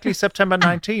exactly September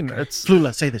 19th. It's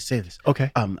Flula, say this.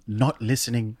 Okay. Not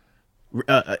listening.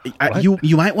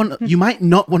 You might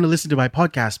not want to listen to my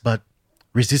podcast, but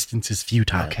resistance is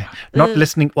futile. Okay. Not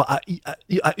listening. Well,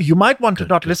 you might want to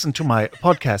not listen to my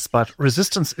podcast, but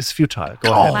resistance is futile.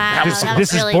 Go ahead. wow, This- that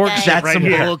this was is really Borg good. shit That's right some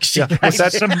here. Borg shit. That's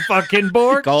That's some fucking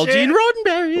Borg Call shit. Gene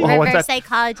Roddenberry. Oh, what's Reverse that?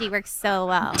 psychology works so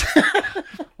well.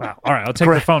 Wow. All right, I'll take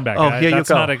Great. the phone back. Oh, here you That's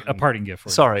go. not a parting gift for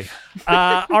you. Sorry.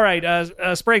 All right,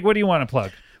 Sprague, what do you want to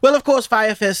plug? Well, of course,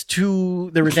 Fyre Fest II,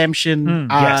 the redemption.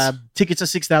 yes. Tickets are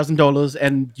 $6,000,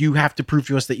 and you have to prove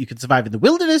to us that you can survive in the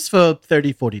wilderness for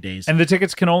 30, 40 days. And the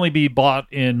tickets can only be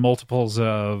bought in multiples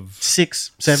of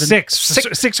 6, 7.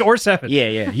 six or seven.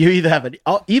 Yeah. You either have an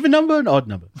even number or an odd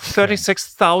number.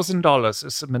 $36,000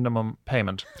 is the minimum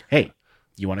payment. Hey,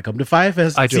 you want to come to Fyre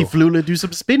Fest I and see do. Flula do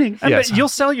some spinning? And Yes. you'll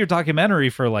sell your documentary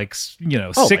for like,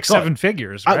 Oh my 6, God. 7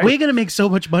 figures, right? We're going to make so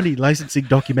much money licensing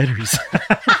documentaries.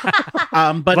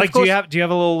 But like, of course, do you have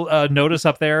a little notice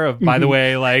up there of, by the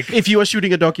way, like if you are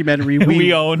shooting a documentary,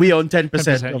 We own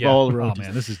 10% of yeah. all Oh royalties.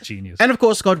 man, this is genius. And of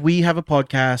course, Scott, we have a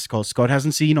podcast called Scott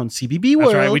Hasn't Seen on CBB World.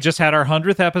 That's right. We just had our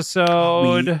 100th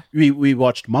episode. We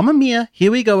watched Mamma Mia,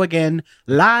 Here We Go Again,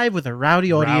 live with a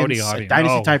rowdy audience, a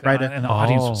Dynasty Oh, typewriter. and the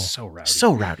audience was so rowdy.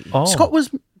 So rowdy. Oh. Scott was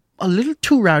a little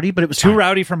too rowdy, but it was Too fine.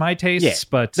 rowdy for my tastes, Yeah.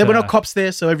 but There were no cops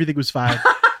there, so everything was fine.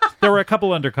 there were a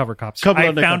couple undercover cops. Couple I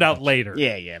undercover found out cops. later.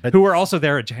 Yeah. But Who were also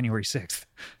there at January 6th.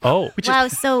 Oh. Wow,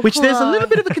 so which cool. there's a little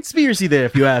bit of a conspiracy there,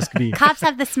 if you ask me. Cops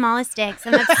have the smallest dicks.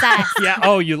 I'm obsessed. Yeah.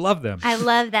 Oh, you love them. I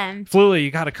love them. Flula,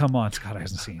 you got to come on. Scott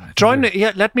hasn't seen it. Join me.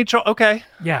 Yeah, let me join. Okay.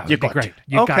 Yeah, You it'd be got great. to.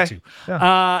 You got Okay. to.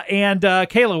 And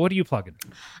Kayla, what are you plugging?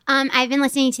 I've been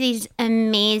listening to these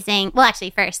amazing. Well,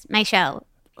 actually, first my show,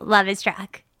 Love Is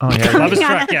Truck. Oh, yeah. Love is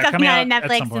Struck. Yeah, coming out on at some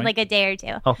Netflix in point. like a day or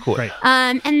two. Oh, cool. Great.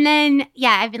 And then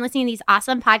I've been listening to these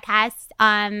awesome podcasts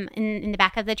in the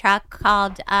back of the truck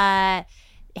called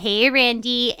Hey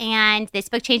Randy, and this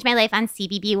book changed my life on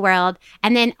CBB World,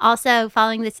 and then also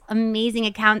following this amazing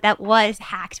account that was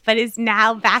hacked but is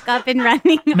now back up and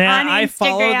running Man, on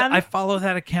Instagram. I follow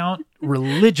that account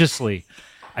religiously,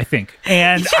 I think.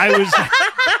 And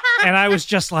I was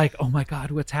just like, oh my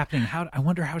God, what's happening? I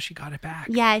wonder how she got it back.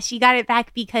 Yeah, she got it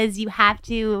back because you have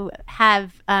to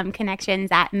have connections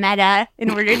at Meta in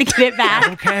order to get it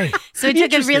back. Okay. So it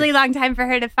took a really long time for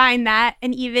her to find that,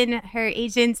 and even her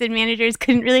agents and managers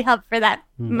couldn't really help for that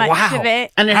much of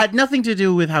it. And it had nothing to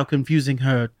do with how confusing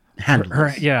her handle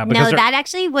was. Yeah, No, that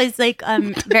actually was like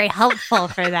very helpful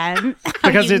for them. How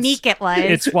unique it was.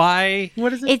 It's why.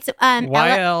 What is it? It's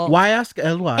YL. Why ask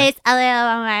LY? It's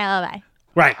LALY.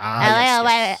 Right.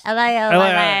 LALY.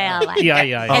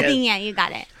 Yeah. I think you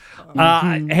got it.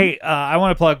 Hey, I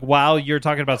want to plug, while you're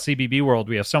talking about CBB World,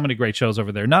 we have so many great shows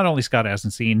over there. Not only Scott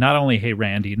Hasn't Seen, not only Hey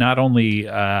Randy, not only the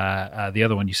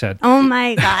other one you said. Oh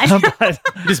my God. But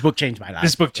This book changed my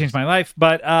life.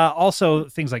 But also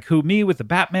things like Who Me with the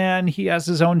Batman. He has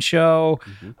his own show.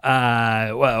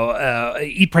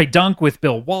 Eat, Pray, Dunk with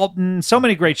Bill Walton. So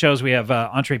many great shows. We have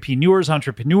Entrepreneur's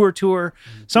Entrepreneur Tour.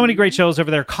 So many great shows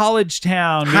over there. College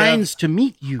Town. Heinz to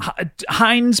meet you.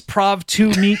 Heinz Prov to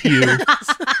meet you.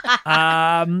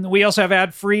 We also have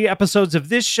ad-free episodes of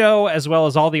this show, as well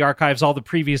as all the archives. All the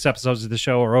previous episodes of the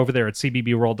show are over there at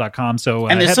cbbworld.com. So,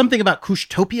 and there's something about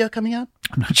Kushtopia coming out?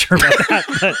 I'm not sure about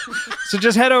that. So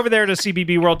just head over there to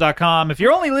cbbworld.com. If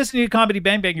you're only listening to Comedy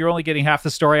Bang Bang, you're only getting half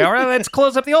the story. All right, let's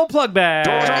close up the old plug bag.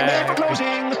 Doors are made for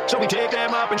closing, so we take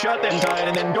them up and shut them tight.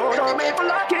 And then doors are made for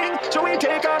locking, so we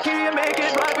take our key and make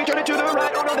it right. We turn it to the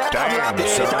right. Oh no, that's Damn,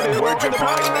 son, where'd you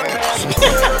find this?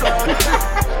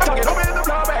 Tuck it open the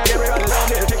floor bag. Everybody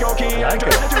love it. Take your key and turn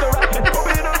it to the right.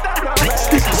 Open up that floor bag.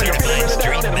 When you're feeling it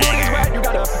down and the mood is right, you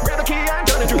gotta grab the key and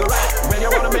turn it to the right. When you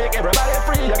wanna make everybody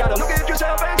free, you gotta look at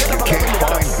yourself and get the fuck Can't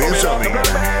find this on the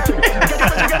internet. Get your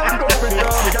shit together and go open it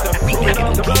up. You gotta open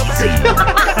up the floor bag.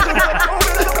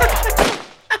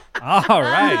 All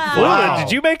right. Wow. Flula,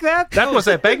 did you make that? That was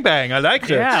a bang bang. I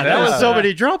liked it. Yeah, There was so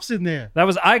many drops in there. That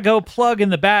was I Go Plug in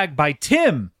the Bag by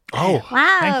Tim. Oh,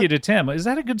 Wow. Thank you to Tim. Is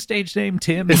that a good stage name,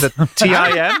 Tim? is it TIM?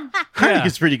 I think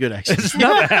it's pretty good, actually. It's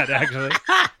not bad, actually.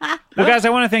 Well, guys, I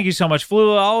want to thank you so much.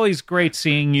 Flula, always great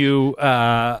seeing you.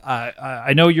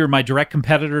 I know you're my direct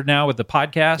competitor now with the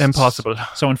podcast. Impossible.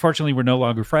 So, unfortunately, we're no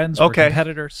longer friends. We're Okay.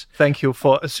 competitors. Thank you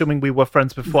for assuming we were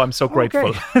friends before. I'm so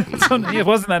grateful. So, it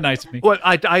wasn't that nice of me. Well,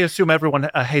 I assume everyone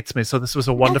hates me, so this was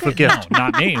a wonderful gift. No,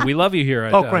 not me. We love you here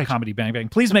at Oh, great. Comedy Bang Bang.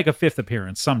 Please make a 5th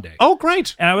appearance someday. Oh,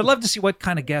 great. And I would love to see what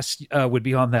kind of guests would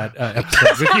be on that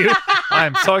episode with you.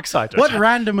 I'm so excited. What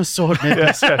random assortment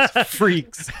of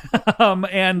freaks.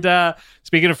 And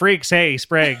speaking of freaks, hey,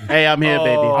 Sprague. Hey, I'm here,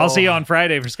 baby. I'll see you on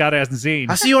Friday for Scott Hasn't Seen.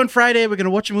 I'll see you on Friday. We're going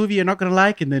to watch a movie you're not going to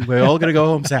like, and then we're all going to go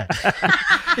home sad.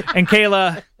 And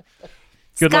Kayla,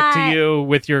 good luck to Scott. you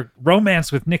with your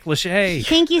romance with Nick Lachey.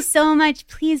 Thank you so much.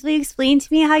 Please, will you explain to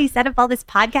me how you set up all this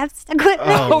podcast equipment?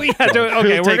 Oh, yeah. Okay, We'll we're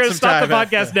take going to some stop the time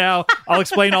podcast now. I'll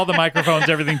explain all the microphones,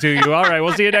 everything to you. All right.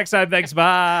 We'll see you next time. Thanks.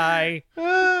 Bye.